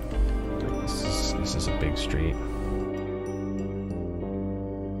downtown. Like this is a big street.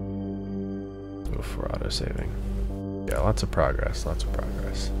 Go for auto saving. Yeah, lots of progress, lots of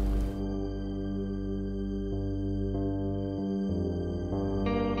progress.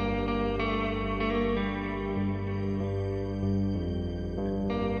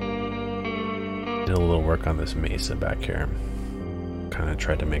 Did a little work on this mesa back here. Kind of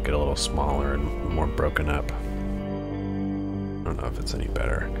tried to make it a little smaller and more broken up. I don't know if it's any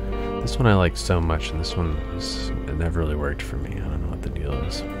better. This one I like so much, and this one it never really worked for me. I don't know what the deal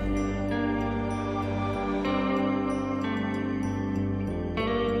is.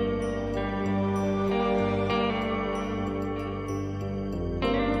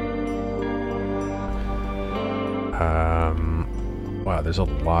 Wow, there's a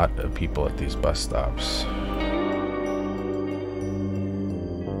lot of people at these bus stops.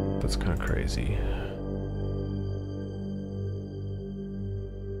 That's kind of crazy.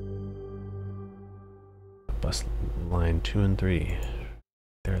 Bus line 2 and 3.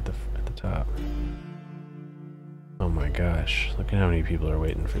 They're at the top. Oh my gosh, look at how many people are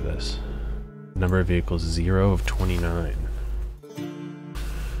waiting for this. Number of vehicles 0 of 29.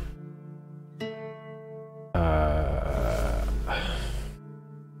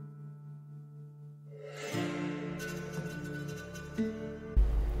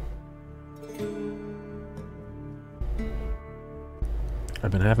 I've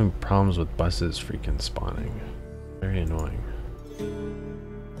been having problems with buses freaking spawning. Very annoying.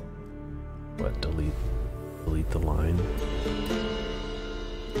 What, delete the line?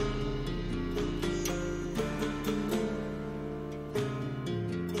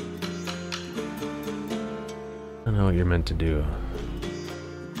 I don't know what you're meant to do.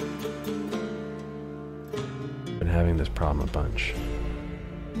 Been having this problem a bunch.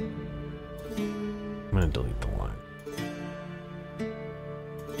 I'm gonna delete the line.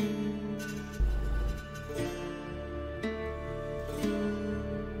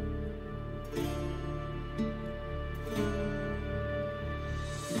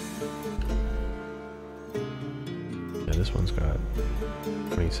 This one's got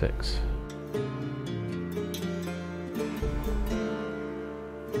 26.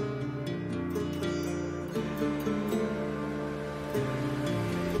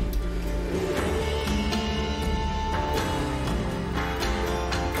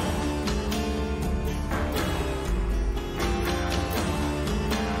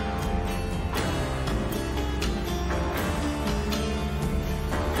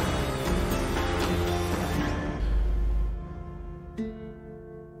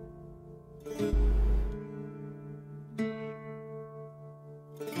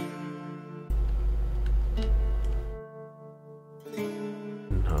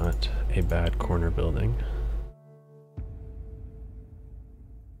 Not a bad corner building.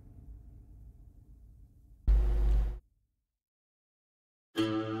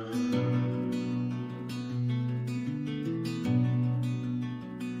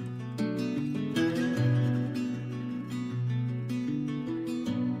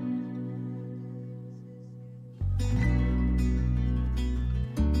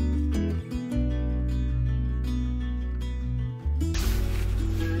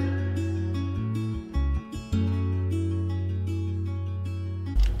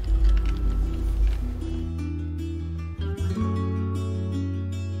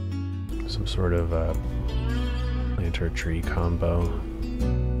 Some sort of planter tree combo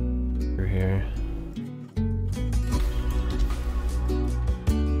through here.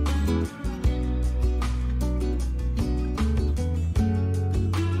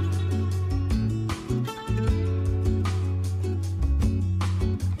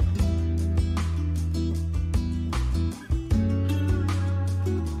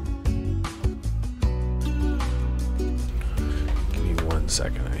 Give me 1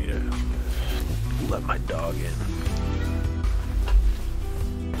 second, I need to let my dog in.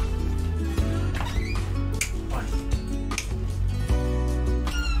 What?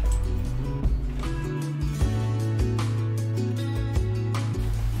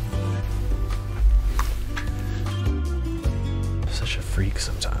 Such a freak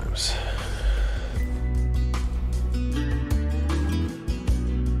sometimes.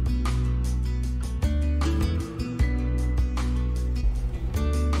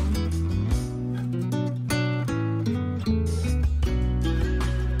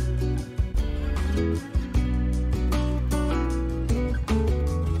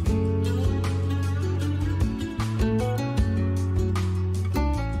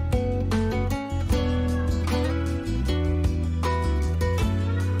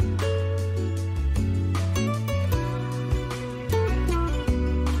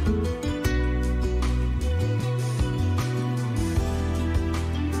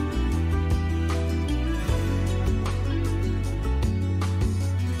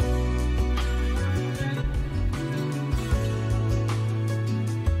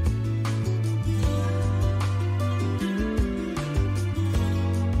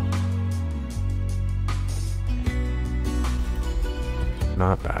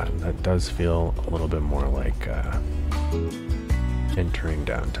 not bad. That does feel a little bit more like entering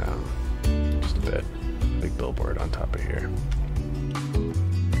downtown. Just a bit. Big billboard on top of here.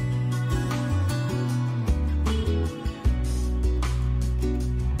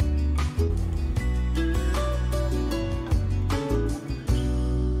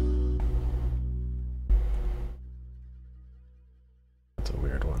 That's a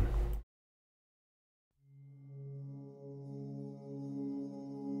weird one.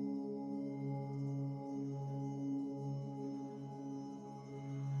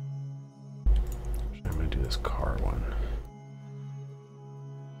 I'm gonna do this car one.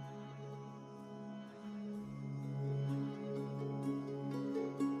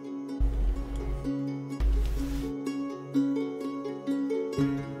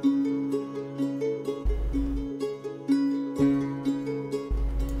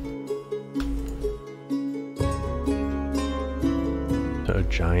 A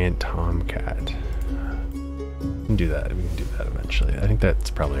giant tomcat. We can do that. We can do that eventually. I think that's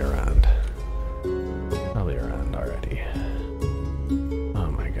probably around. Probably around already. Oh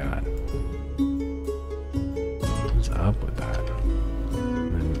my god. What's up with that?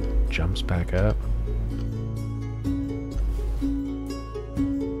 And then jumps back up.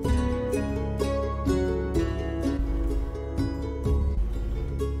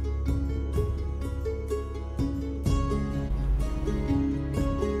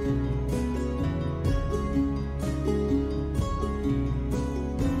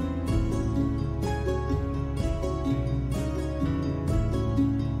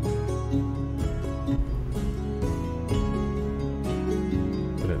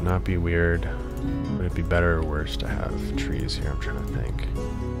 Not be weird. Would it be better or worse to have trees here? I'm trying to think.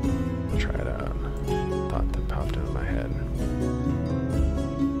 I'll try it out. Thought that popped into my head.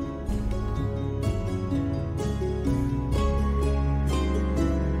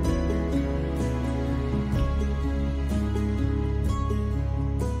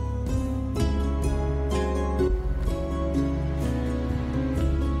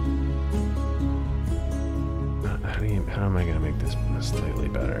 How am I gonna make this slightly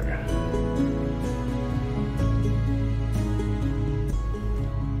better?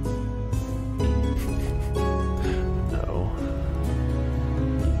 No.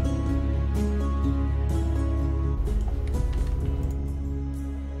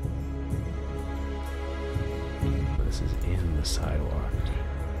 This is in the sidewalk.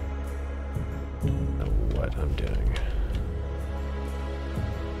 I don't know what I'm doing.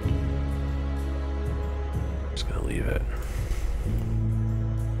 I'm just gonna leave it.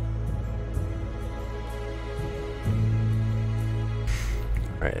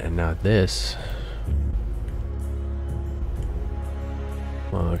 Alright, and now this.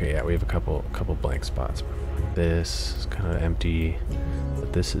 Well, okay, yeah, we have a couple blank spots. This is kind of empty,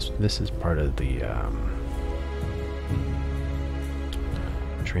 but this is part of the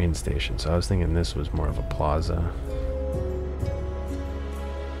train station. So I was thinking this was more of a plaza.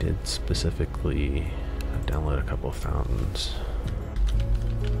 Did specifically download a couple of fountains.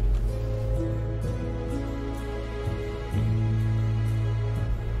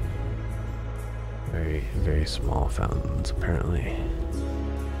 Very small fountains, apparently.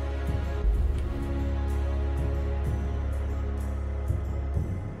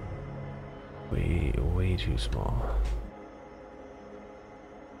 Way too small.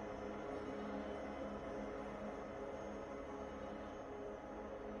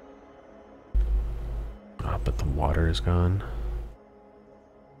 Oh, but the water is gone.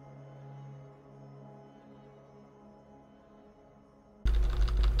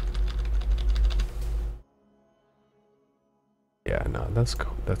 Yeah, no, that's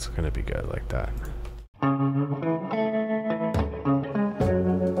cool. That's gonna be good like that.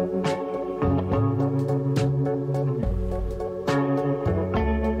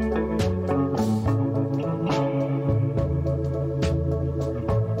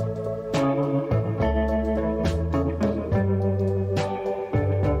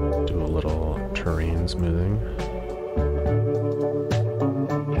 Do a little terrain smoothing.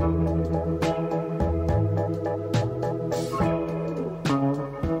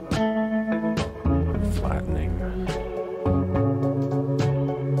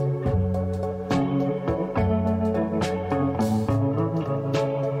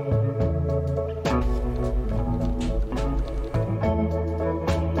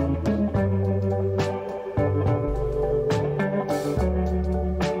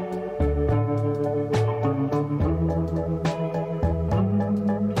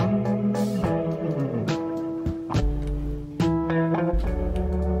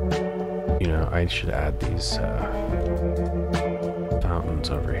 I should add these fountains ones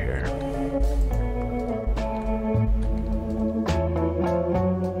over here.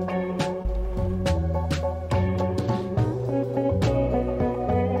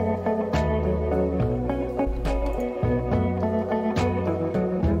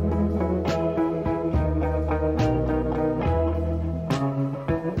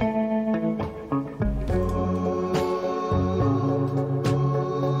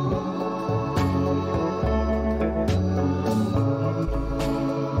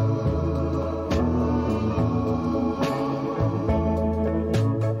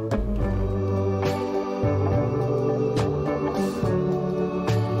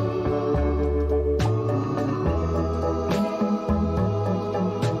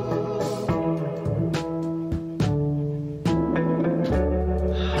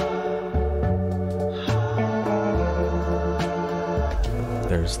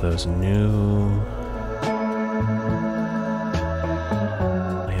 There's those new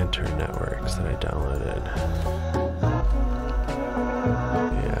lantern networks that I downloaded.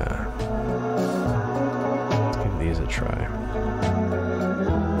 Yeah. Let's give these a try.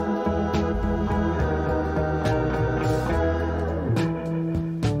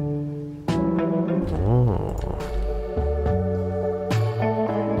 Oh.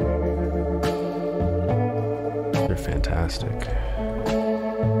 They're fantastic.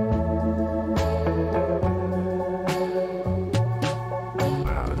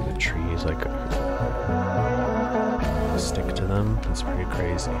 Like stick to them. It's pretty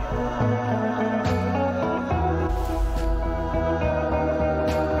crazy.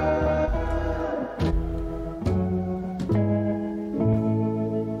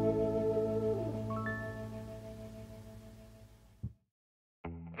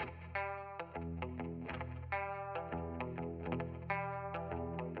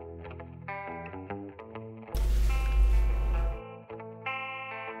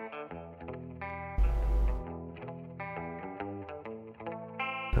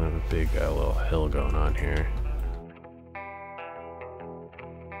 Kind of a big little hill going on here.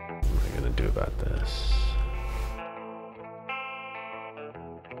 What am I gonna do about this?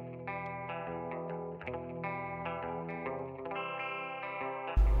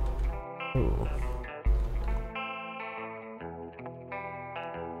 Ooh.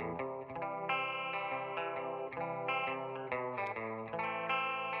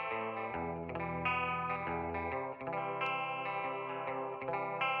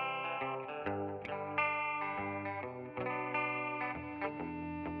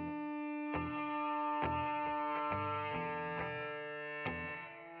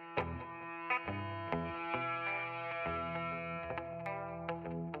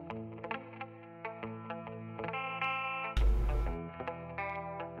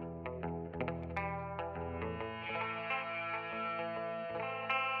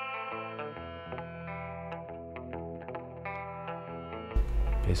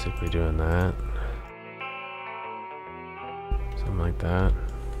 Basically doing that. Something like that.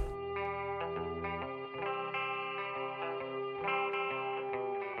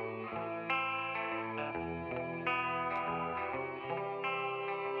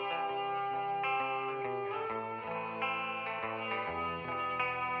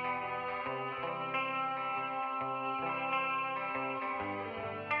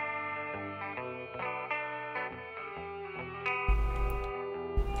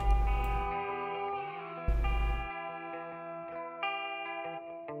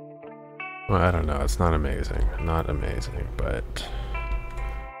 Well, I don't know, it's not amazing, but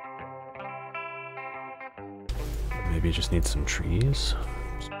maybe you just need some trees,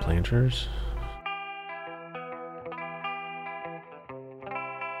 some planters.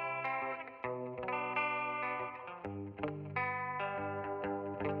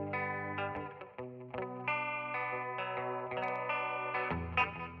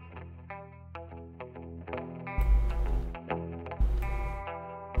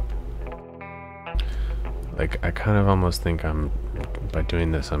 Like, I kind of almost think by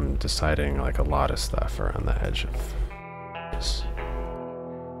doing this, I'm deciding like a lot of stuff around the edge of this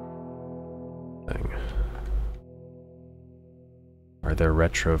thing. Are there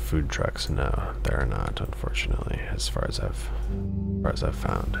retro food trucks? No, there are not, unfortunately, as far as I've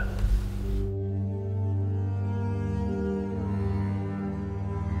found.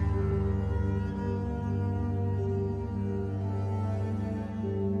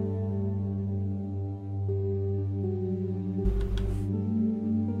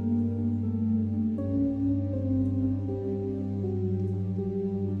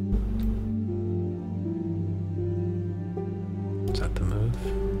 Is that the move?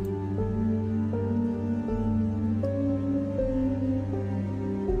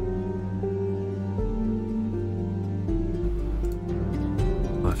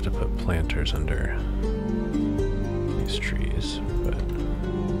 have to put planters under these trees, but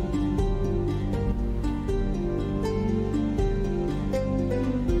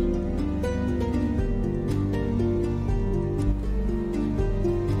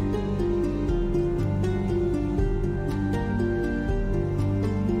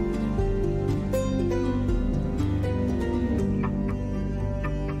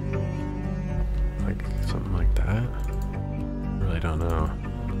something like that. I really don't know.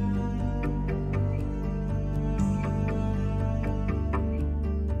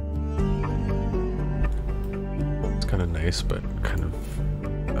 It's kind of nice, but kind of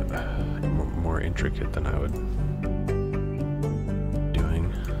more intricate than I would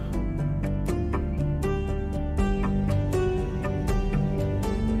doing.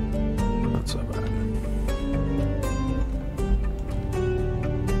 Not so bad.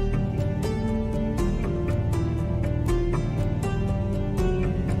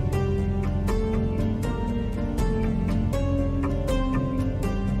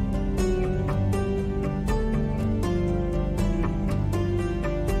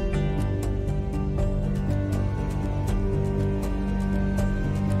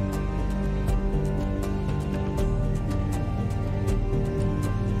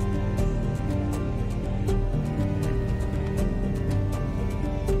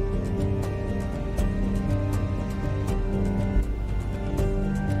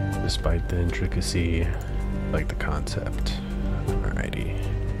 Despite the intricacy, I like the concept. Alrighty.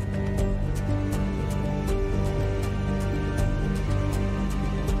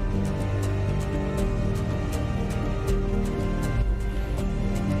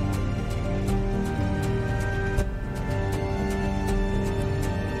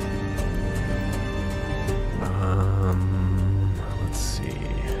 Let's see.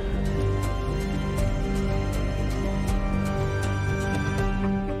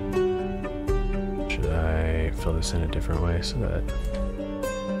 Fill this in a different way so that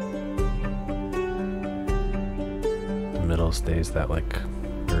the middle stays that like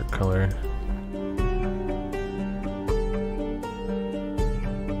dirt color.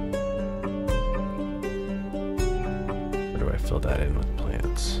 Or do I fill that in with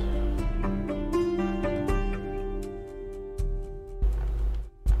plants?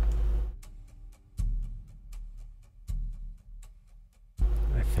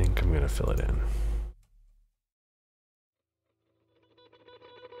 I think I'm gonna fill it in.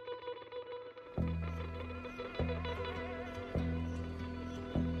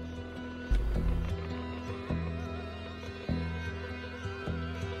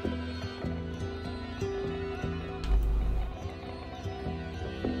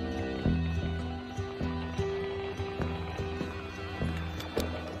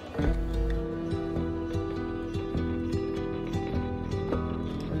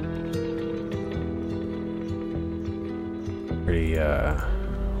 Pretty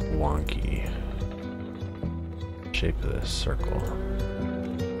wonky shape of this circle.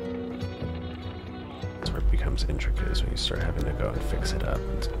 That's where it becomes intricate, is when you start having to go and fix it up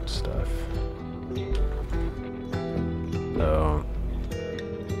and stuff. So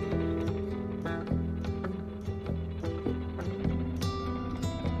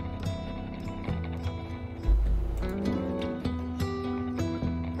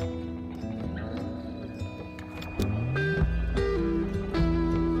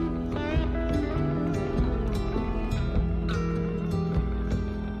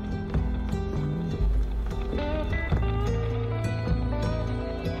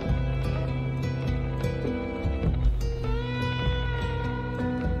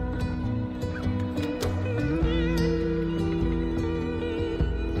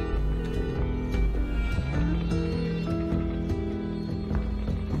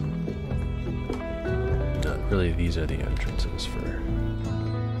really, these are the entrances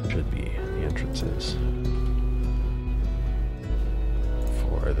should be the entrances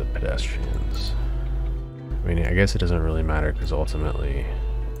for the pedestrians. I mean, I guess it doesn't really matter because ultimately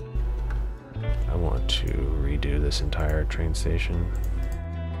I want to redo this entire train station.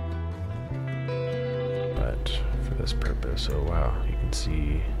 But for this purpose, oh wow, you can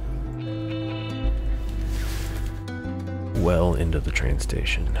see well into the train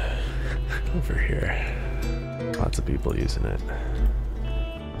station over here. Lots of people using it.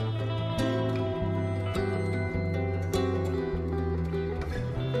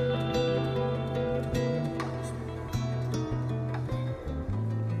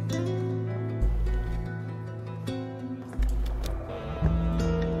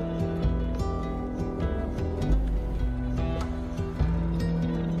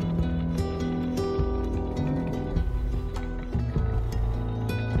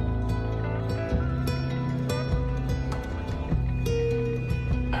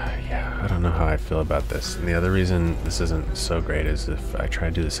 don't know how I feel about this. And the other reason this isn't so great is if I try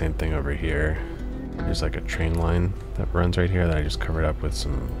to do the same thing over here, there's like a train line that runs right here that I just covered up with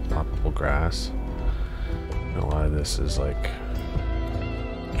some loppable grass. And a lot of this is like,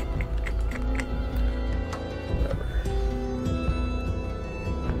 whatever.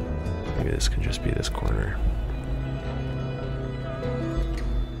 Maybe this can just be this corner.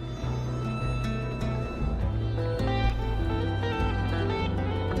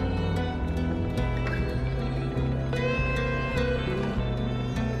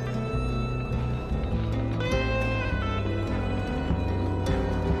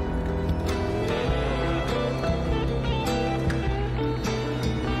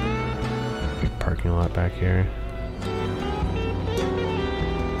 Parking lot back here.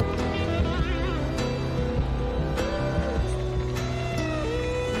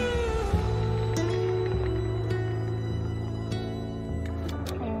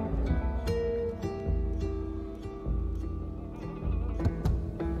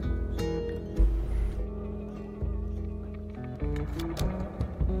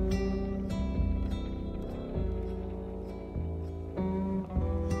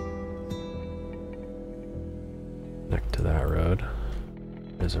 Next to that road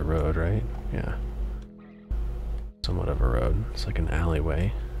is a road, right? Yeah. Somewhat of a road. It's like an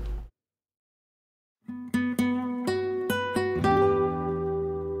alleyway.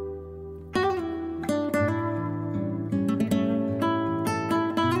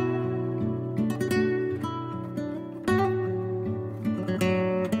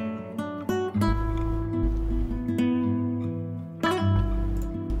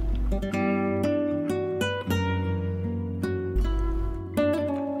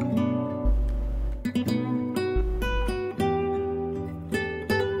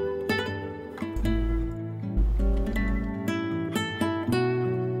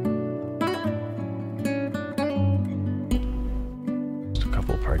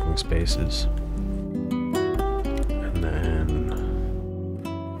 Parking spaces, and then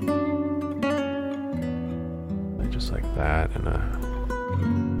just like that, and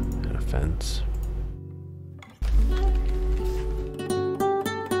a fence.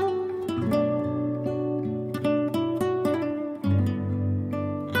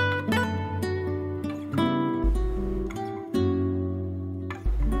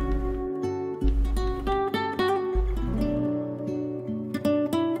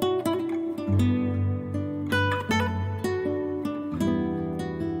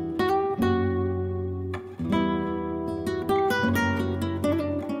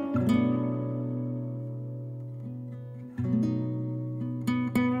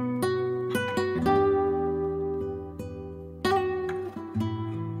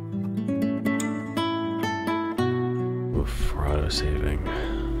 For auto saving.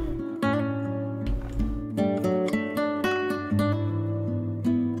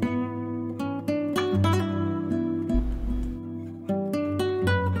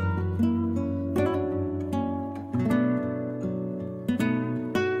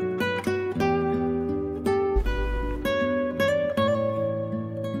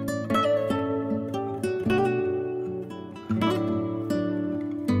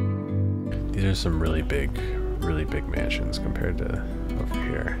 These are some really big mansions compared to over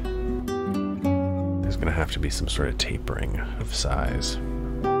here. There's gonna have to be some sort of tapering of size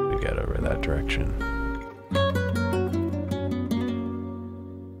to get over that direction.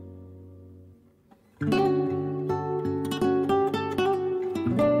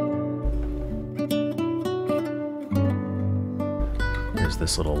 There's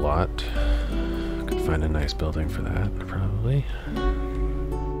this little lot. Could find a nice building for that, probably.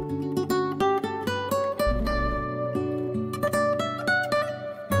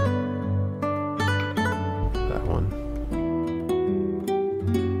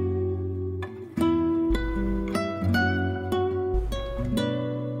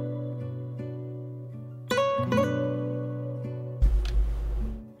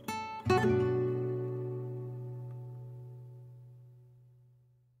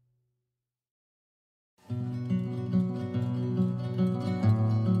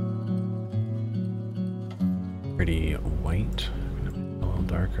 Pretty white, a little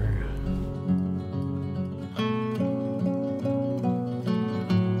darker.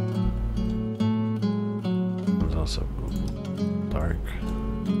 It's also dark.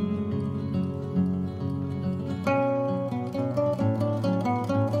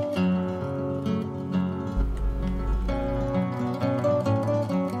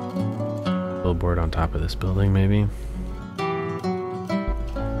 Billboard on top of this building, maybe.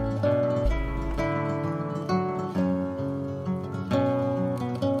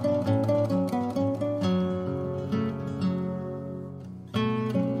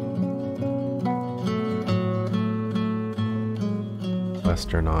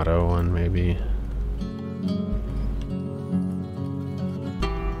 Western Auto one, maybe.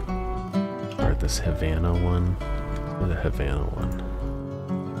 Or this Havana one. Or the Havana one.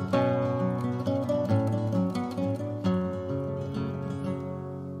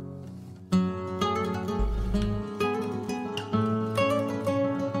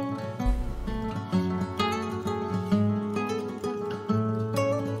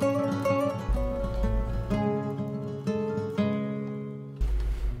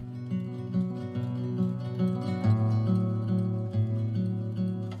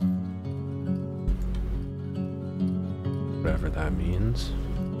 Whatever that means.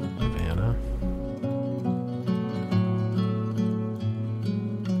 Havana.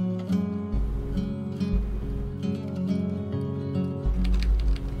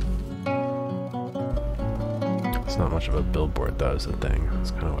 It's not much of a billboard though, is the thing.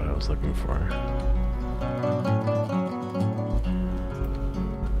 That's kind of what I was looking for.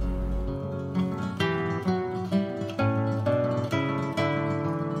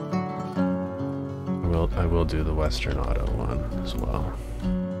 I will do the Western Auto one as well.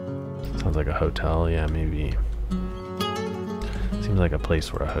 Sounds like a hotel, yeah, maybe. Seems like a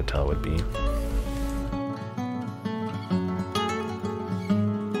place where a hotel would be.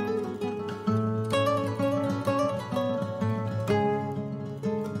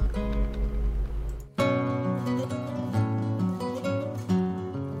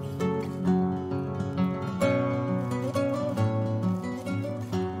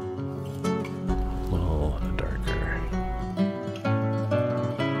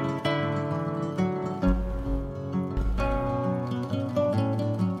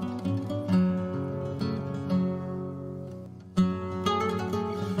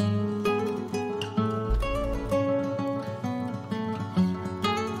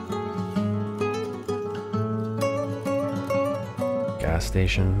 Gas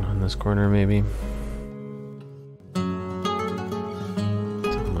station on this corner, maybe.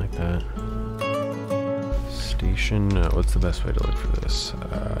 Something like that. Station, what's the best way to look for this?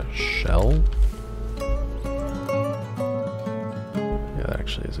 Shell? Yeah, that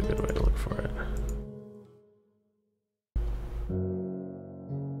actually is a good way to look for it.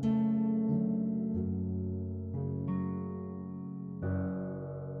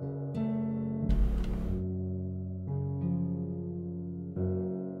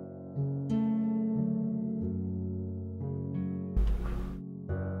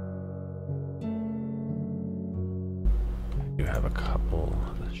 You have a couple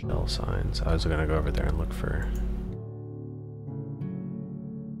of the shell signs. I was gonna go over there and look for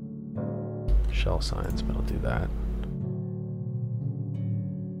shell signs, but I'll do that.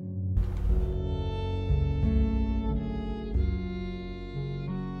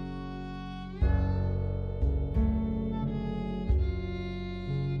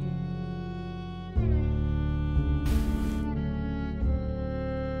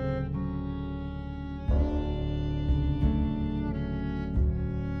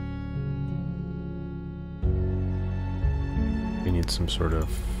 We need some sort of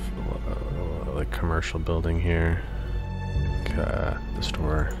like commercial building here. The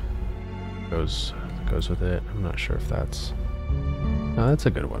store goes with it. I'm not sure if that's... No, that's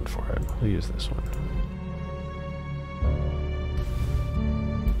a good one for it. We'll use this one.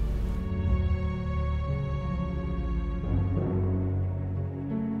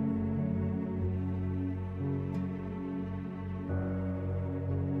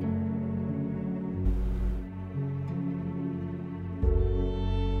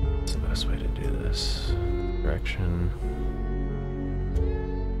 Best way to do this direction.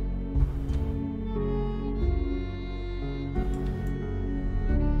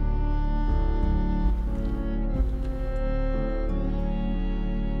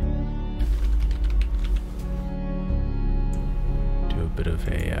 Do a bit of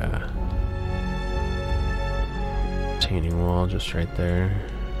a retaining wall just right there.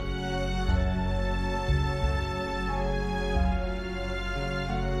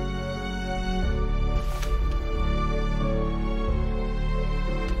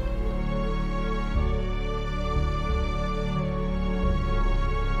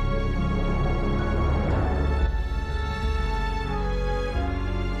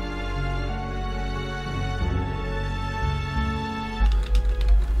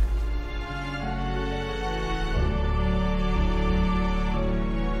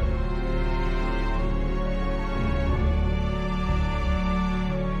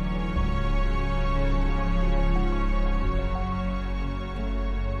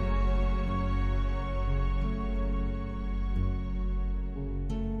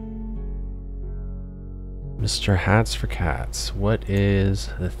 Mr. Hats for Cats, what is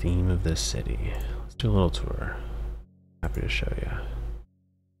the theme of this city? Let's do a little tour. Happy to show you.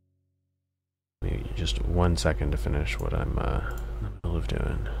 Maybe just 1 second to finish what I'm in the middle of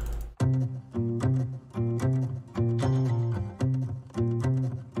doing.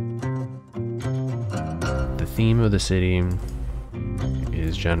 The theme of the city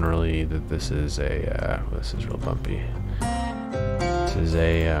is generally that this is a, this is real bumpy. This is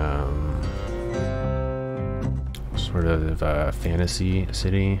a, sort of a fantasy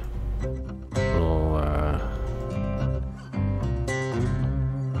city.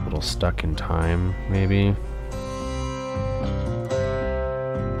 Little stuck in time, maybe.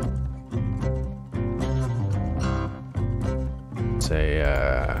 It's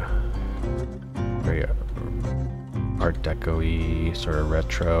a very Art Deco-y, sort of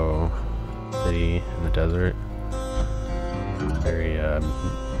retro city in the desert. Very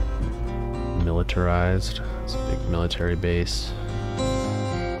militarized. It's a big military base.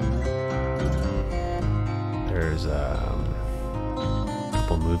 There's a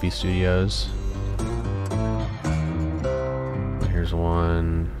couple movie studios. Here's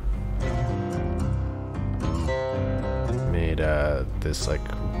one. Made this like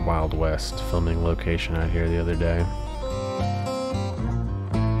Wild West filming location out here the other day.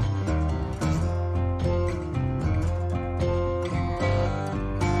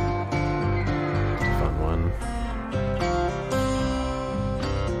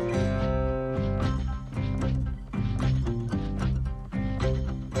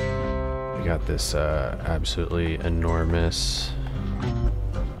 Got this absolutely enormous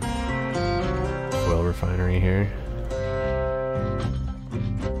oil refinery here.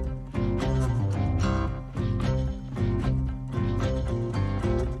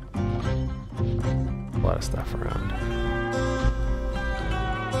 A lot of stuff around.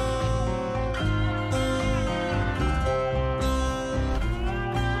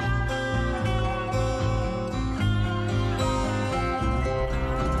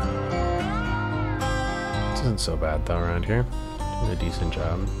 Isn't so bad though around here. Doing a decent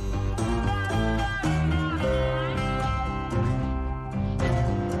job. A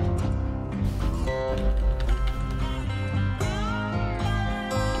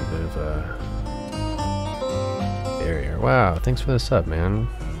bit of a area. Wow, thanks for the sub, man.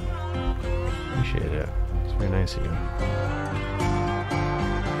 Appreciate it. It's very nice of you.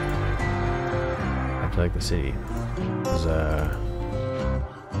 I feel like the city is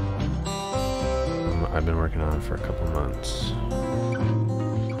I've been working on it for a couple months.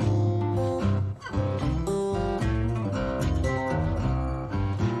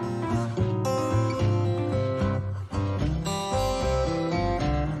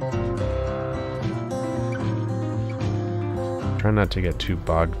 Try not to get too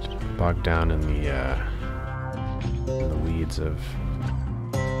bogged down in the weeds of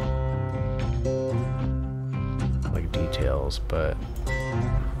like details, but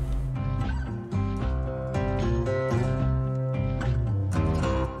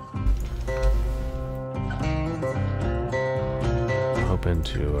hoping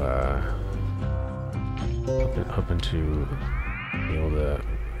to be able to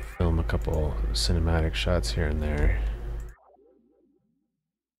film a couple cinematic shots here and there.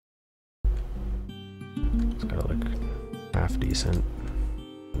 It's gotta look half decent.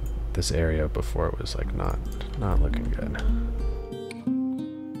 This area before it was like not looking good.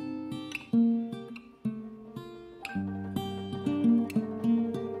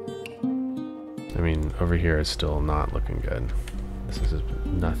 I mean, over here it's still not looking good. This is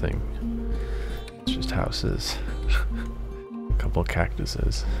nothing. It's just houses. A couple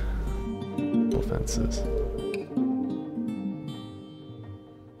cactuses. A couple fences.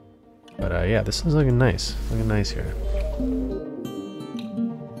 But yeah, this is looking nice. Looking nice here.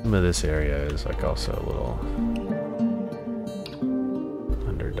 Some of this area is like also a little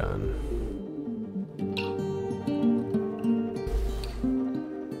underdone.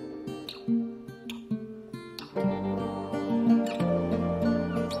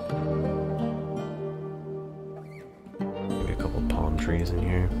 Trees in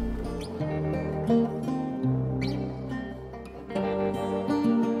here.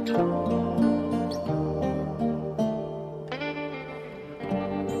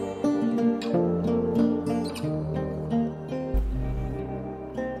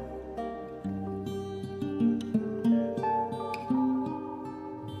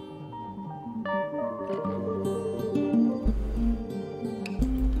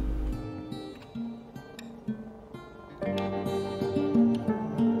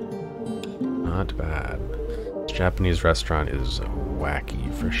 Not bad. This Japanese restaurant is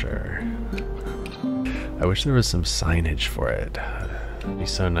wacky for sure. I wish there was some signage for it. It'd be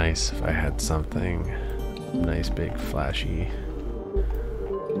so nice if I had something nice, big, flashy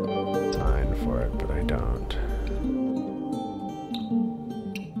sign for it, but I don't.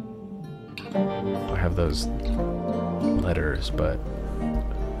 I have those letters, but I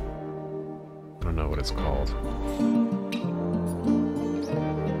don't know what it's called.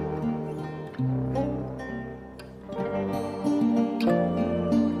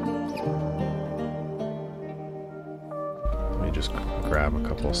 Just grab a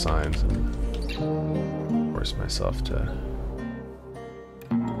couple signs and force myself to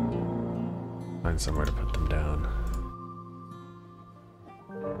find somewhere to put them down.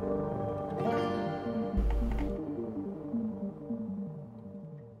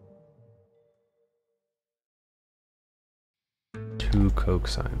 Two Coke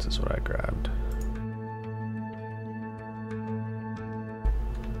signs is what I grabbed.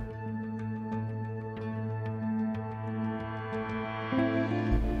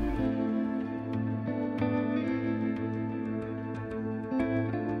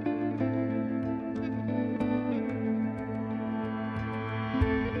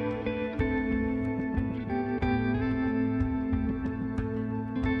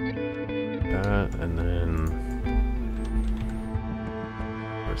 And then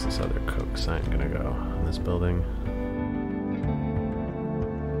where's this other Coke sign gonna go on this building?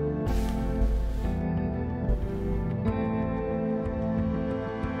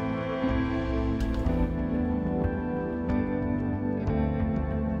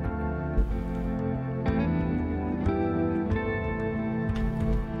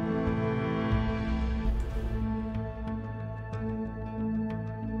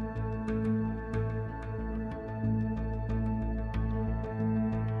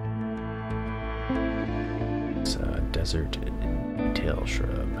 Desert detail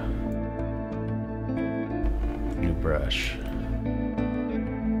shrub. New brush.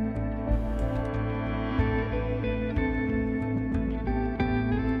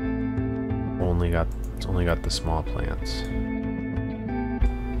 It's only got the small plants.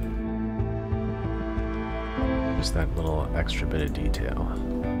 Just that little extra bit of detail.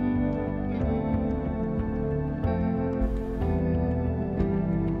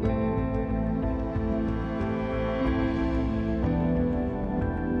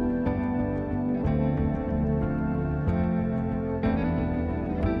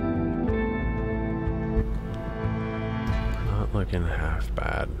 Looking half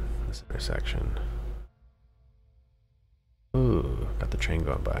bad, this intersection. Ooh, got the train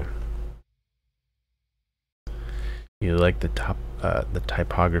going by. You like the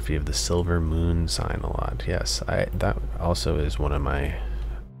typography of the silver moon sign a lot. Yes, that also is one of my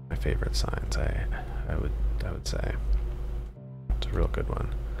favorite signs. I would say it's a real good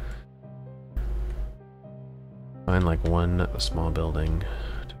one. Find like one small building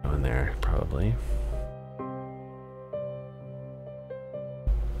to go in there, probably.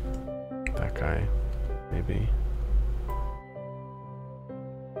 That guy, maybe.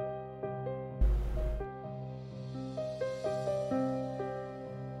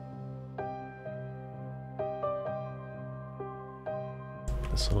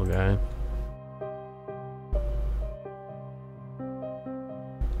 This little guy.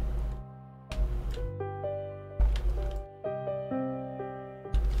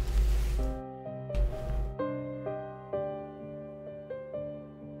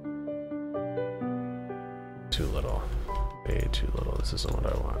 Too little. Way too little. This isn't what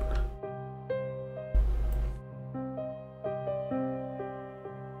I want.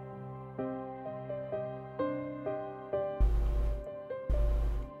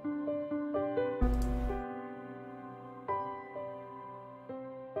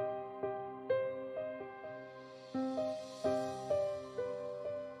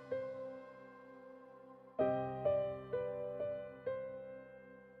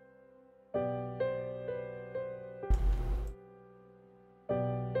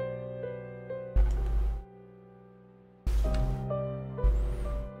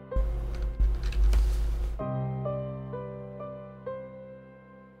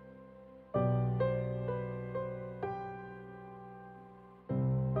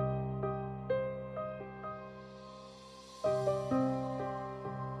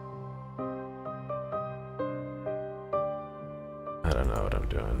 I don't know what I'm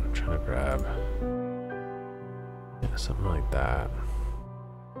doing. I'm trying to grab something like that.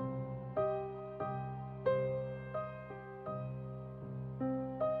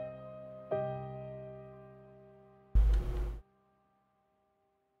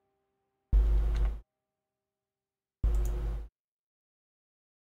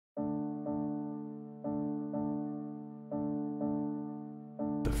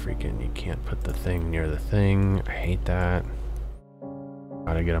 The freaking, you can't put the thing near the thing. I hate that.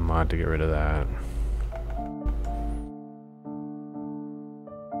 Gotta get a mod to get rid of that.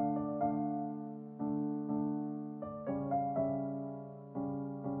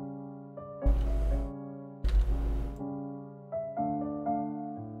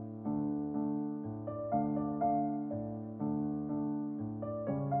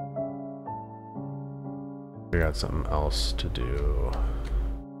 Figure out something else to do.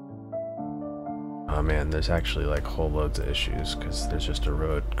 Oh man, there's actually like whole loads of issues because there's just a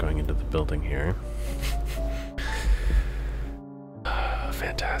road going into the building here.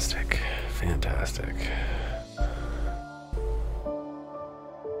 Fantastic, fantastic.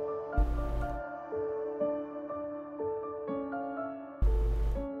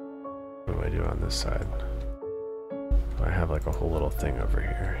 What do I do on this side? I have like a whole little thing over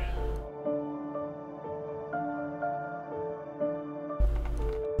here.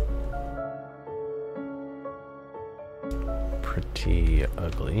 Pretty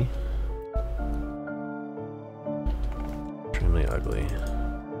ugly. Extremely ugly.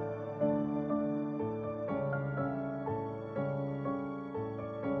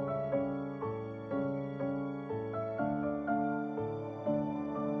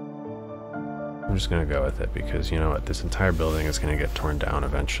 I'm just gonna go with it because you know what, this entire building is gonna get torn down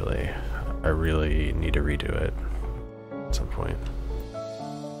eventually. I really need to redo it at some point.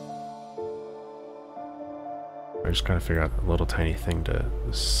 I just gotta figure out a little tiny thing to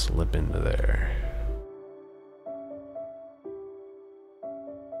slip into there.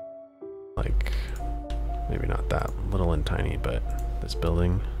 Like, maybe not that little and tiny, but this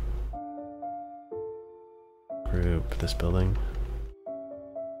building. Group this building.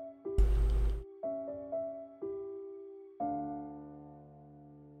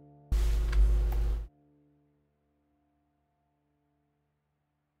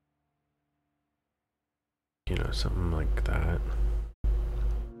 You know, something like that.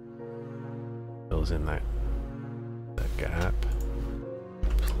 Fills in that gap.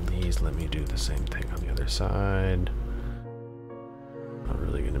 Please let me do the same thing on the other side. Not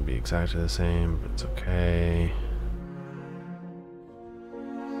really gonna be exactly the same, but it's okay.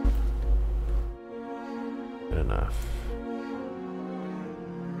 Good enough.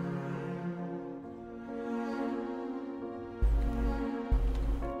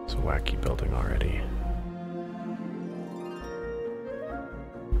 It's a wacky building already.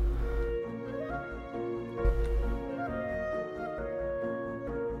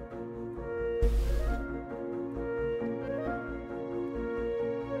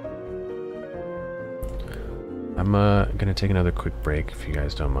 I'm gonna take another quick break if you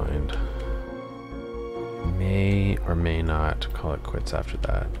guys don't mind. May or may not call it quits after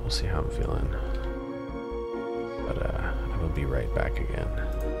that. We'll see how I'm feeling. But I will be right back again.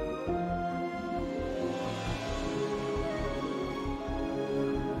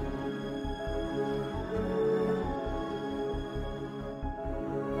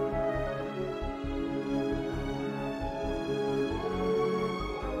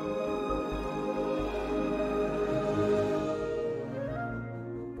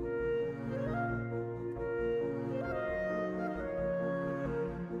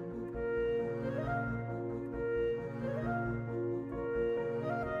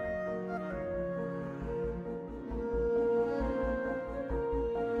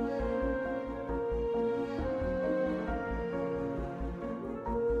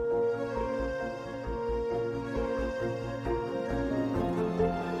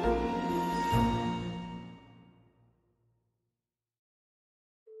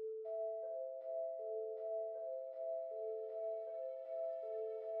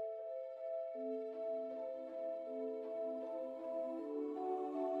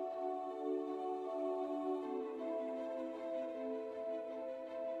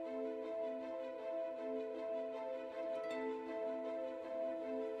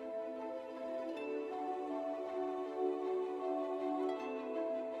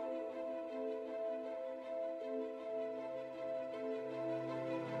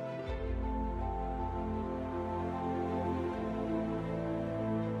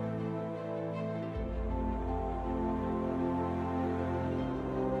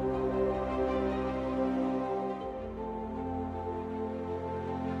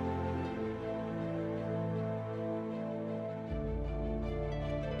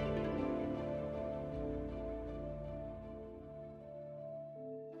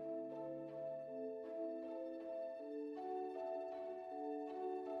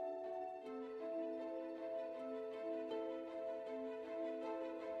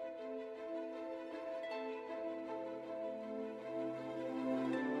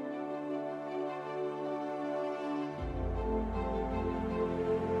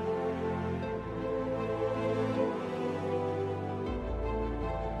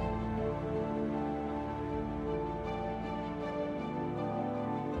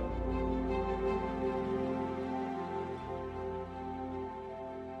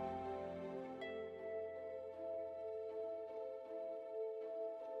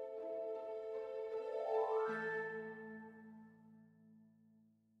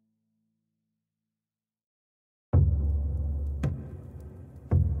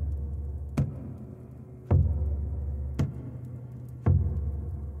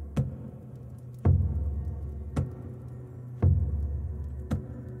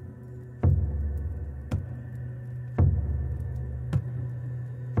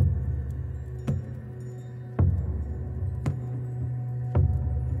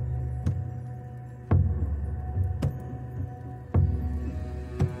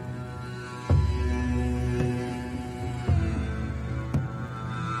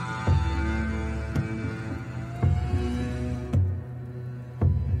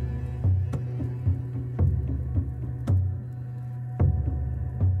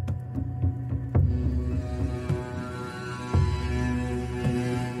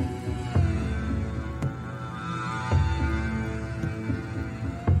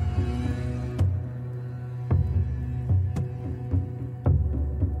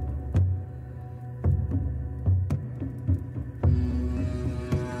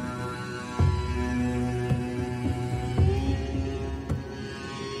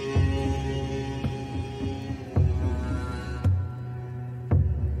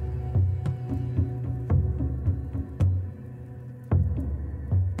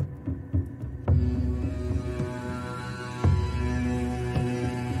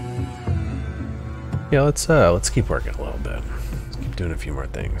 Yeah, let's keep working a little bit. Let's keep doing a few more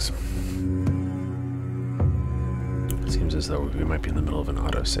things. It seems as though we might be in the middle of an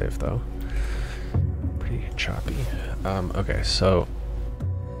autosave, though. Pretty choppy. Okay, so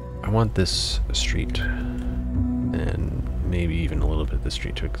I want this street and maybe even a little bit of the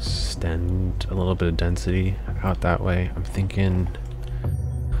street to extend a little bit of density out that way. I'm thinking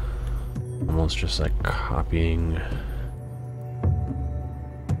almost just like copying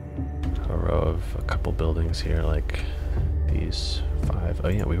a row of a couple buildings here, like these 5. Oh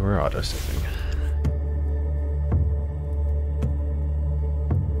yeah, we were auto-saving.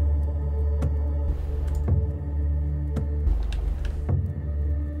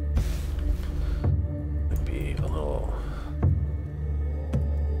 Maybe a little...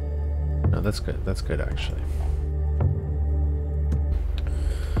 No, that's good. That's good, actually.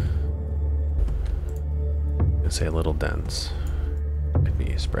 I'd say a little dense. Could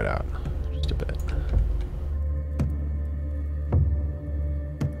be spread out just a bit.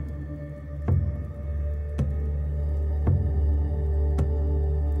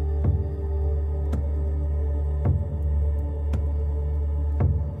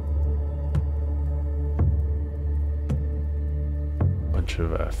 Bunch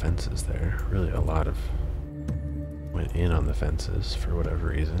of fences there. Really a lot of went in on the fences for whatever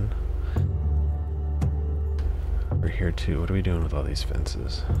reason. Over here too. What are we doing with all these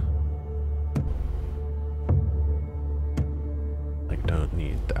fences? Like, don't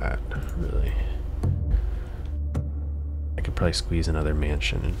need that, really. I could probably squeeze another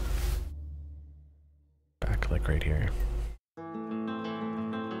mansion in back, like right here.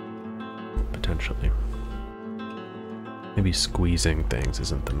 Potentially. Maybe squeezing things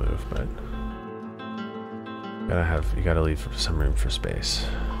isn't the move, but you gotta leave some room for space.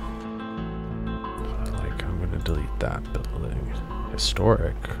 Like, I'm gonna delete that building.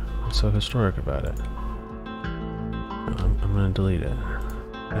 Historic? What's so historic about it? I'm gonna delete it.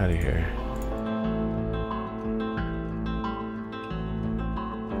 Out of here.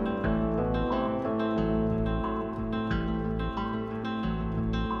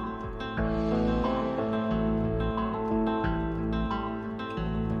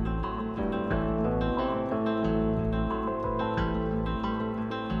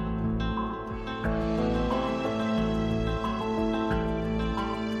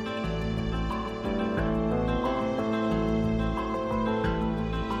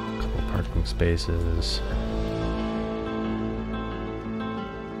 Spaces.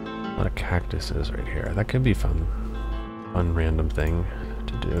 A lot of cactuses right here. That could be fun. Fun random thing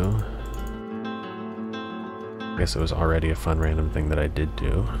to do. I guess it was already a fun random thing that I did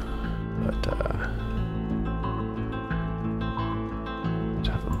do. But to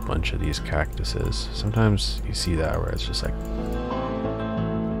have a bunch of these cactuses. Sometimes you see that where it's just like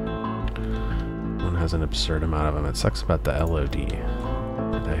one has an absurd amount of them. It sucks about the LOD.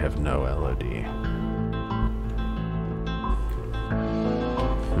 I have no LOD.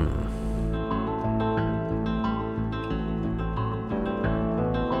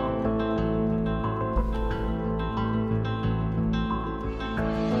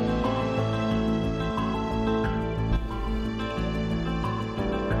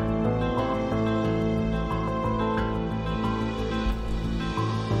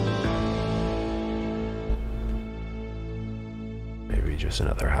 Just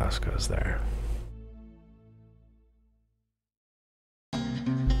another house goes there.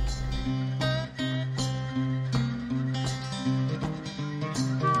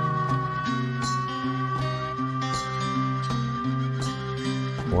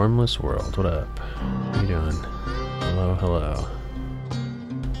 Formless world, what up? How you doing? Hello, hello.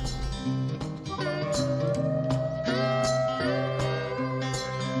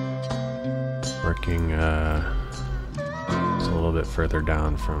 Working, a little bit further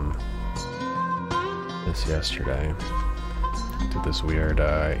down from this yesterday. Did this weird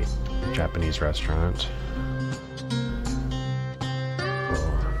Japanese restaurant.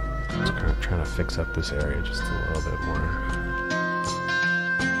 Well, just kind of trying to fix up this area just a little bit more.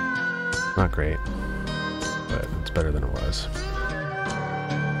 Not great, but it's better than it was.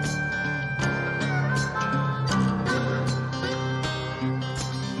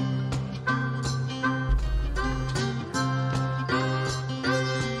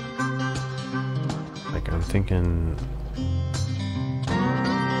 Thinking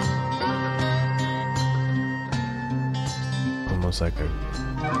almost like a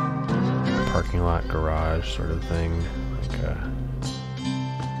parking lot garage sort of thing. Like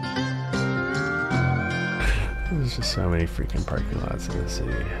there's just so many freaking parking lots in the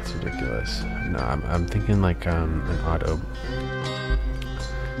city. It's ridiculous. No, I'm thinking like an auto,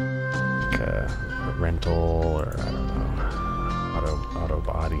 like rental, or I don't know, auto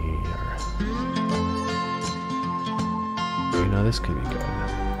body, or you know, this could be good.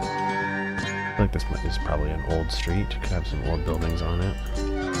 I feel like this is probably an old street. It could have some old buildings on it.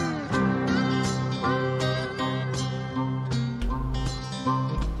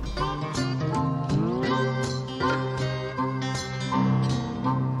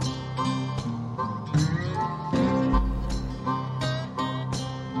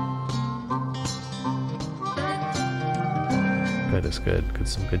 Good is good.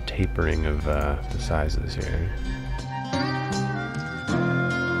 Some good tapering of the sizes here.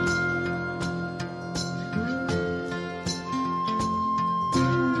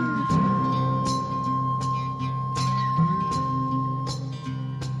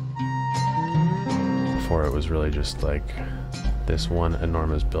 Before it was really just like this one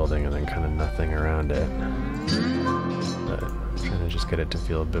enormous building and then kind of nothing around it. But I'm trying to just get it to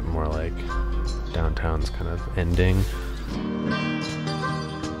feel a bit more like downtown's kind of ending.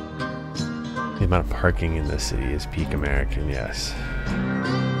 The amount of parking in this city is peak American, yes.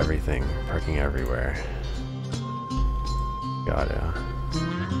 Everything, parking everywhere. Gotta.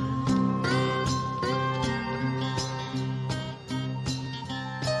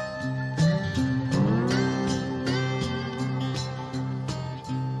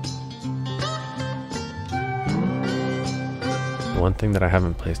 One thing that I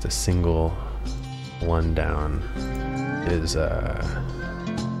haven't placed a single one down is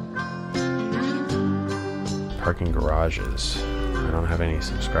parking garages. I don't have any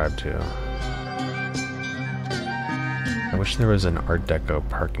subscribed to. I wish there was an Art Deco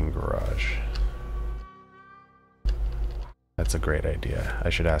parking garage. That's a great idea.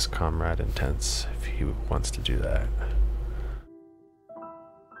 I should ask Comrade Intense if he wants to do that.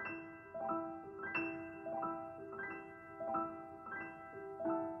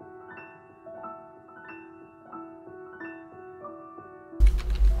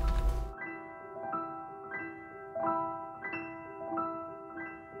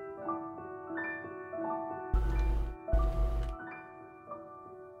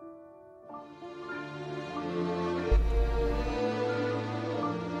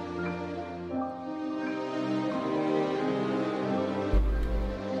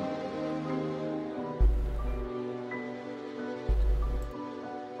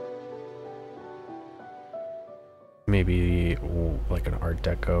 Maybe like an Art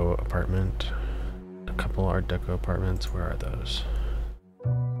Deco apartment. A couple Art Deco apartments. Where are those?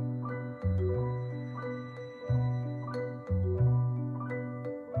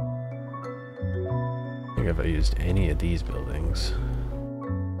 I think if I used any of these buildings.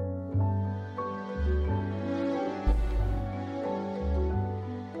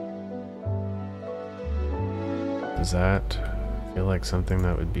 Does that feel like something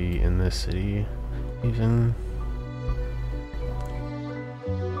that would be in this city even?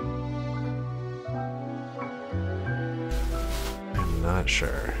 Not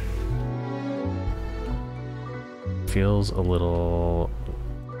sure. Feels a little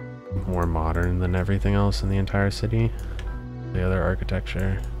more modern than everything else in the entire city. The other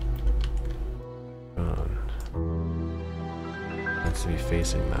architecture. Needs to be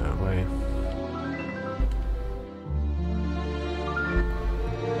facing that way.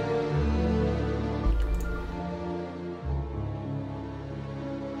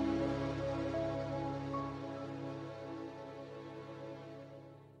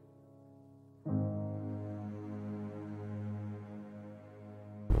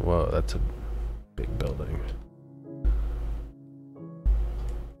 Whoa, that's a big building.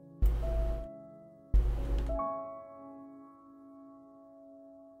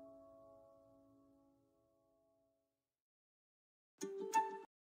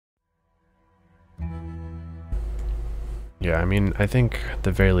 Yeah, I mean, I think at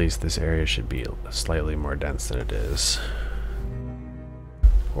the very least this area should be slightly more dense than it is.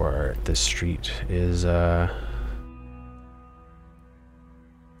 Or this street is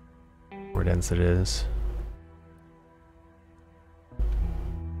more dense than it is.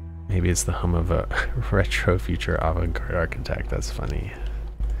 Maybe it's the home of a retro future avant-garde architect. That's funny.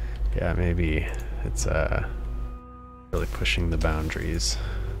 Yeah, maybe it's really pushing the boundaries.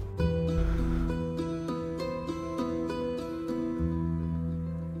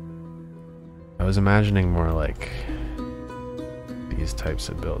 I was imagining more like these types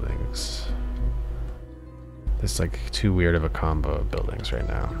of buildings. It's like too weird of a combo of buildings right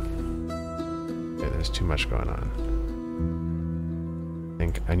now. Yeah, there's too much going on. I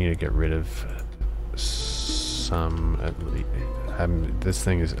think I need to get rid of some at least. This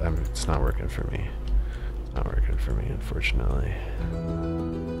thing is, it's not working for me. It's not working for me, unfortunately.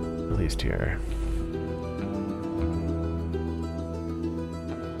 At least here.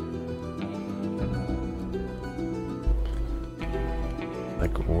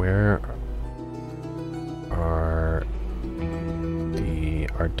 like, where are the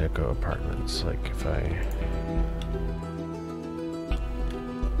Art Deco apartments? Like, if I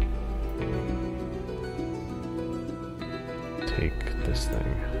take this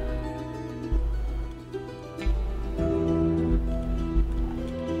thing.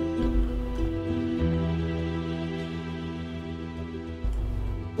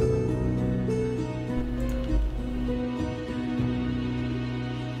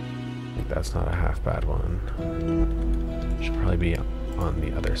 That's not a half bad one. Should probably be on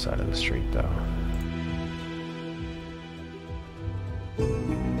the other side of the street though. We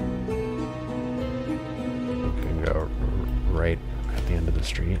can go right at the end of the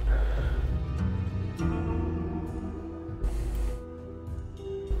street.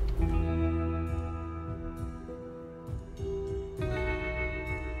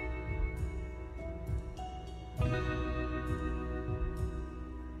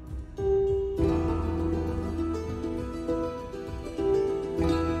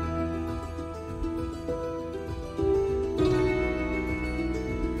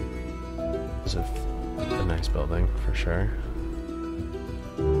 A nice building for sure.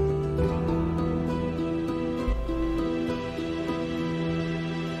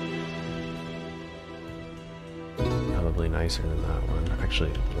 Probably nicer than that one.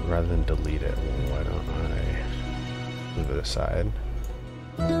 Actually, rather than delete it, why don't I move it aside?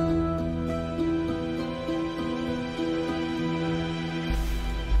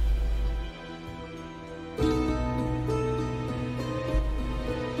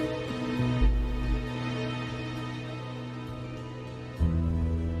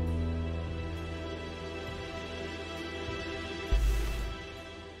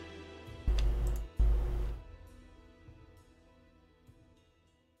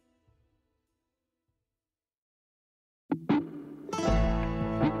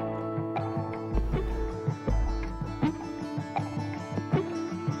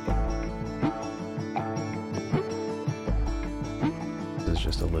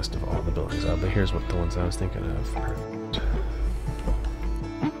 Just a list of all the buildings out, but here's what the ones I was thinking of. Perfect.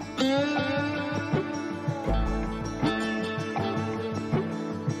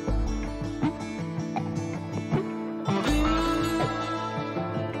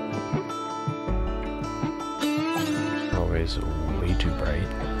 Always way too bright.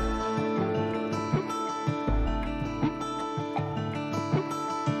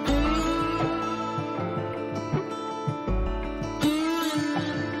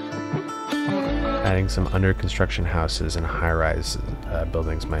 Adding some under construction houses and high-rise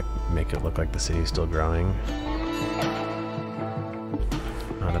buildings might make it look like the city is still growing.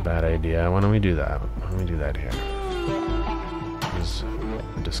 Not a bad idea. Why don't we do that? Why don't we do that here? This is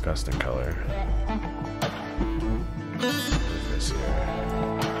a disgusting color. This here.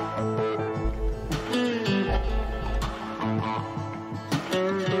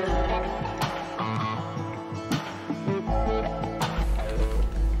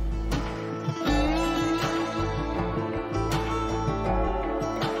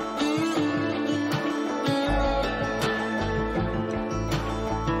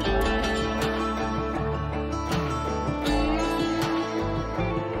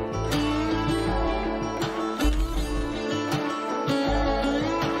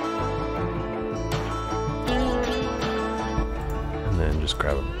 Just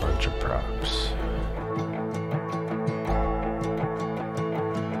grab a bunch of props.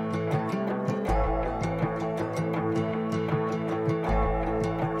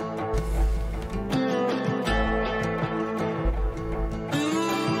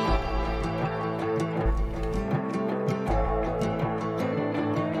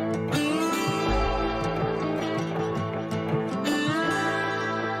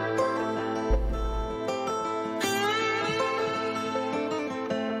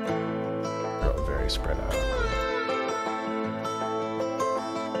 Spread out.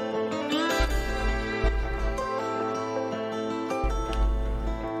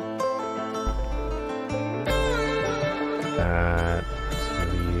 That, some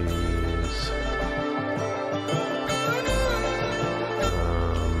of these.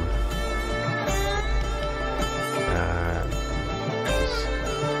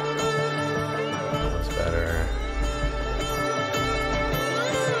 That was better.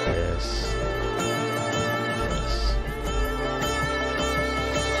 This.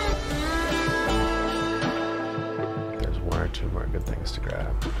 Two more good things to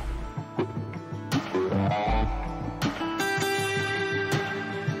grab.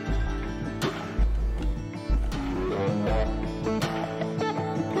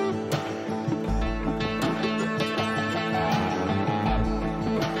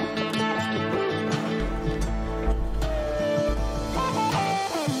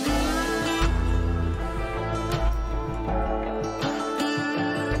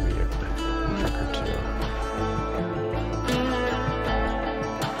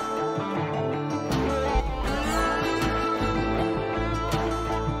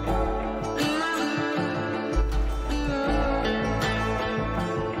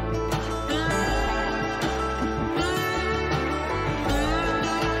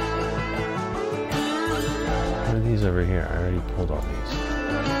 over here? I already pulled all these.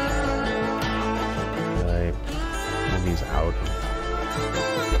 Did I move these out?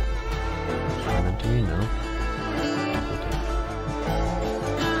 Meant to me? No.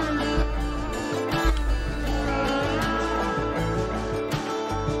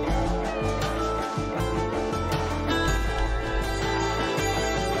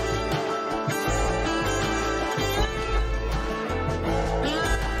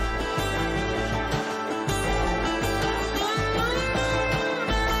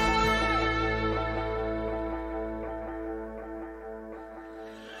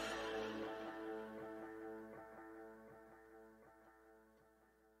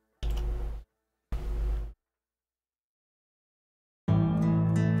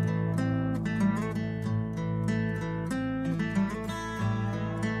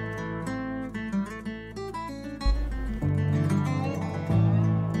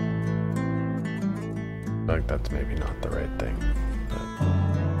 Like that's maybe not the right thing, but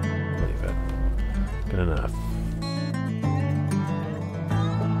leave it. Good enough.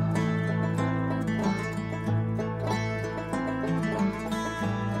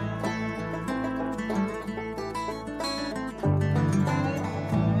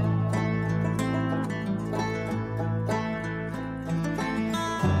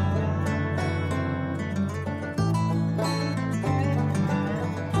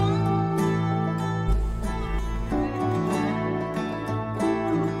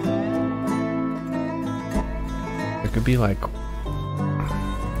 It could be like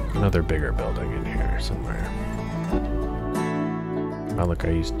another bigger building in here somewhere. Oh look, I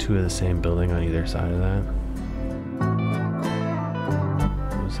used two of the same building on either side of that.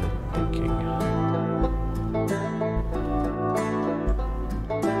 What was I thinking?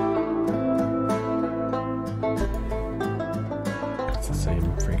 It's the same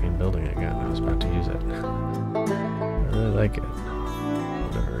freaking building again. I was about to use it. I really like it. For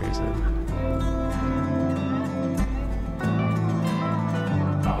whatever reason.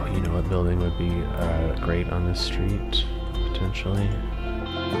 Building would be great on this street, potentially.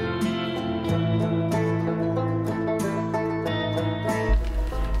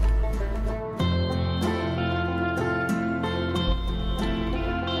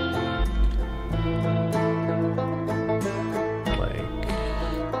 Like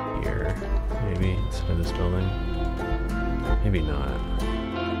here, maybe, instead of this building. Maybe not.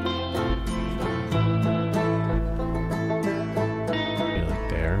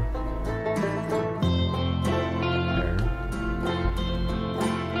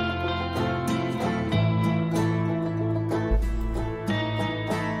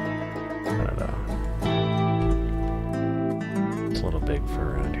 Big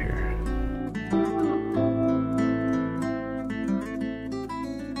for around here.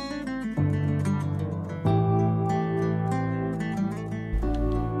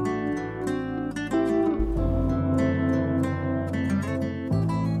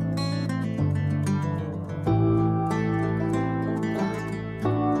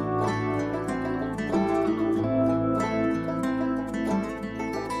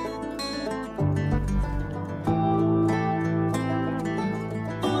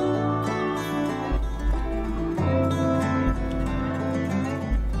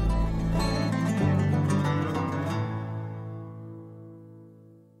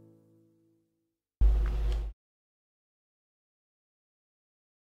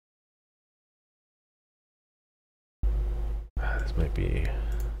 This might be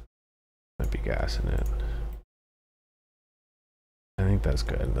gas in it. I think that's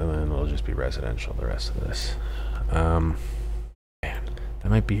good. And then we'll just be residential the rest of this. Man, that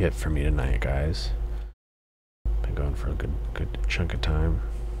might be it for me tonight, guys. Been going for a good chunk of time.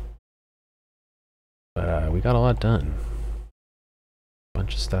 But we got a lot done.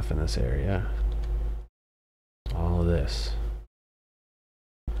 Bunch of stuff in this area. All of this.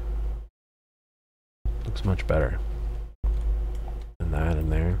 Looks much better. And that in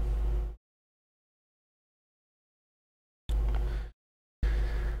there.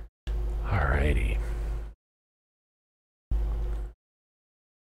 Alrighty.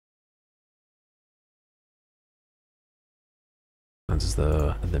 Once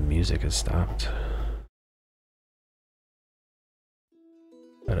the music has stopped.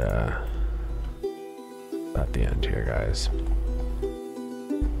 But about the end here, guys.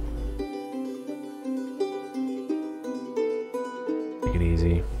 Take it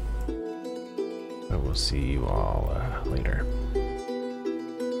easy. I will see you all later.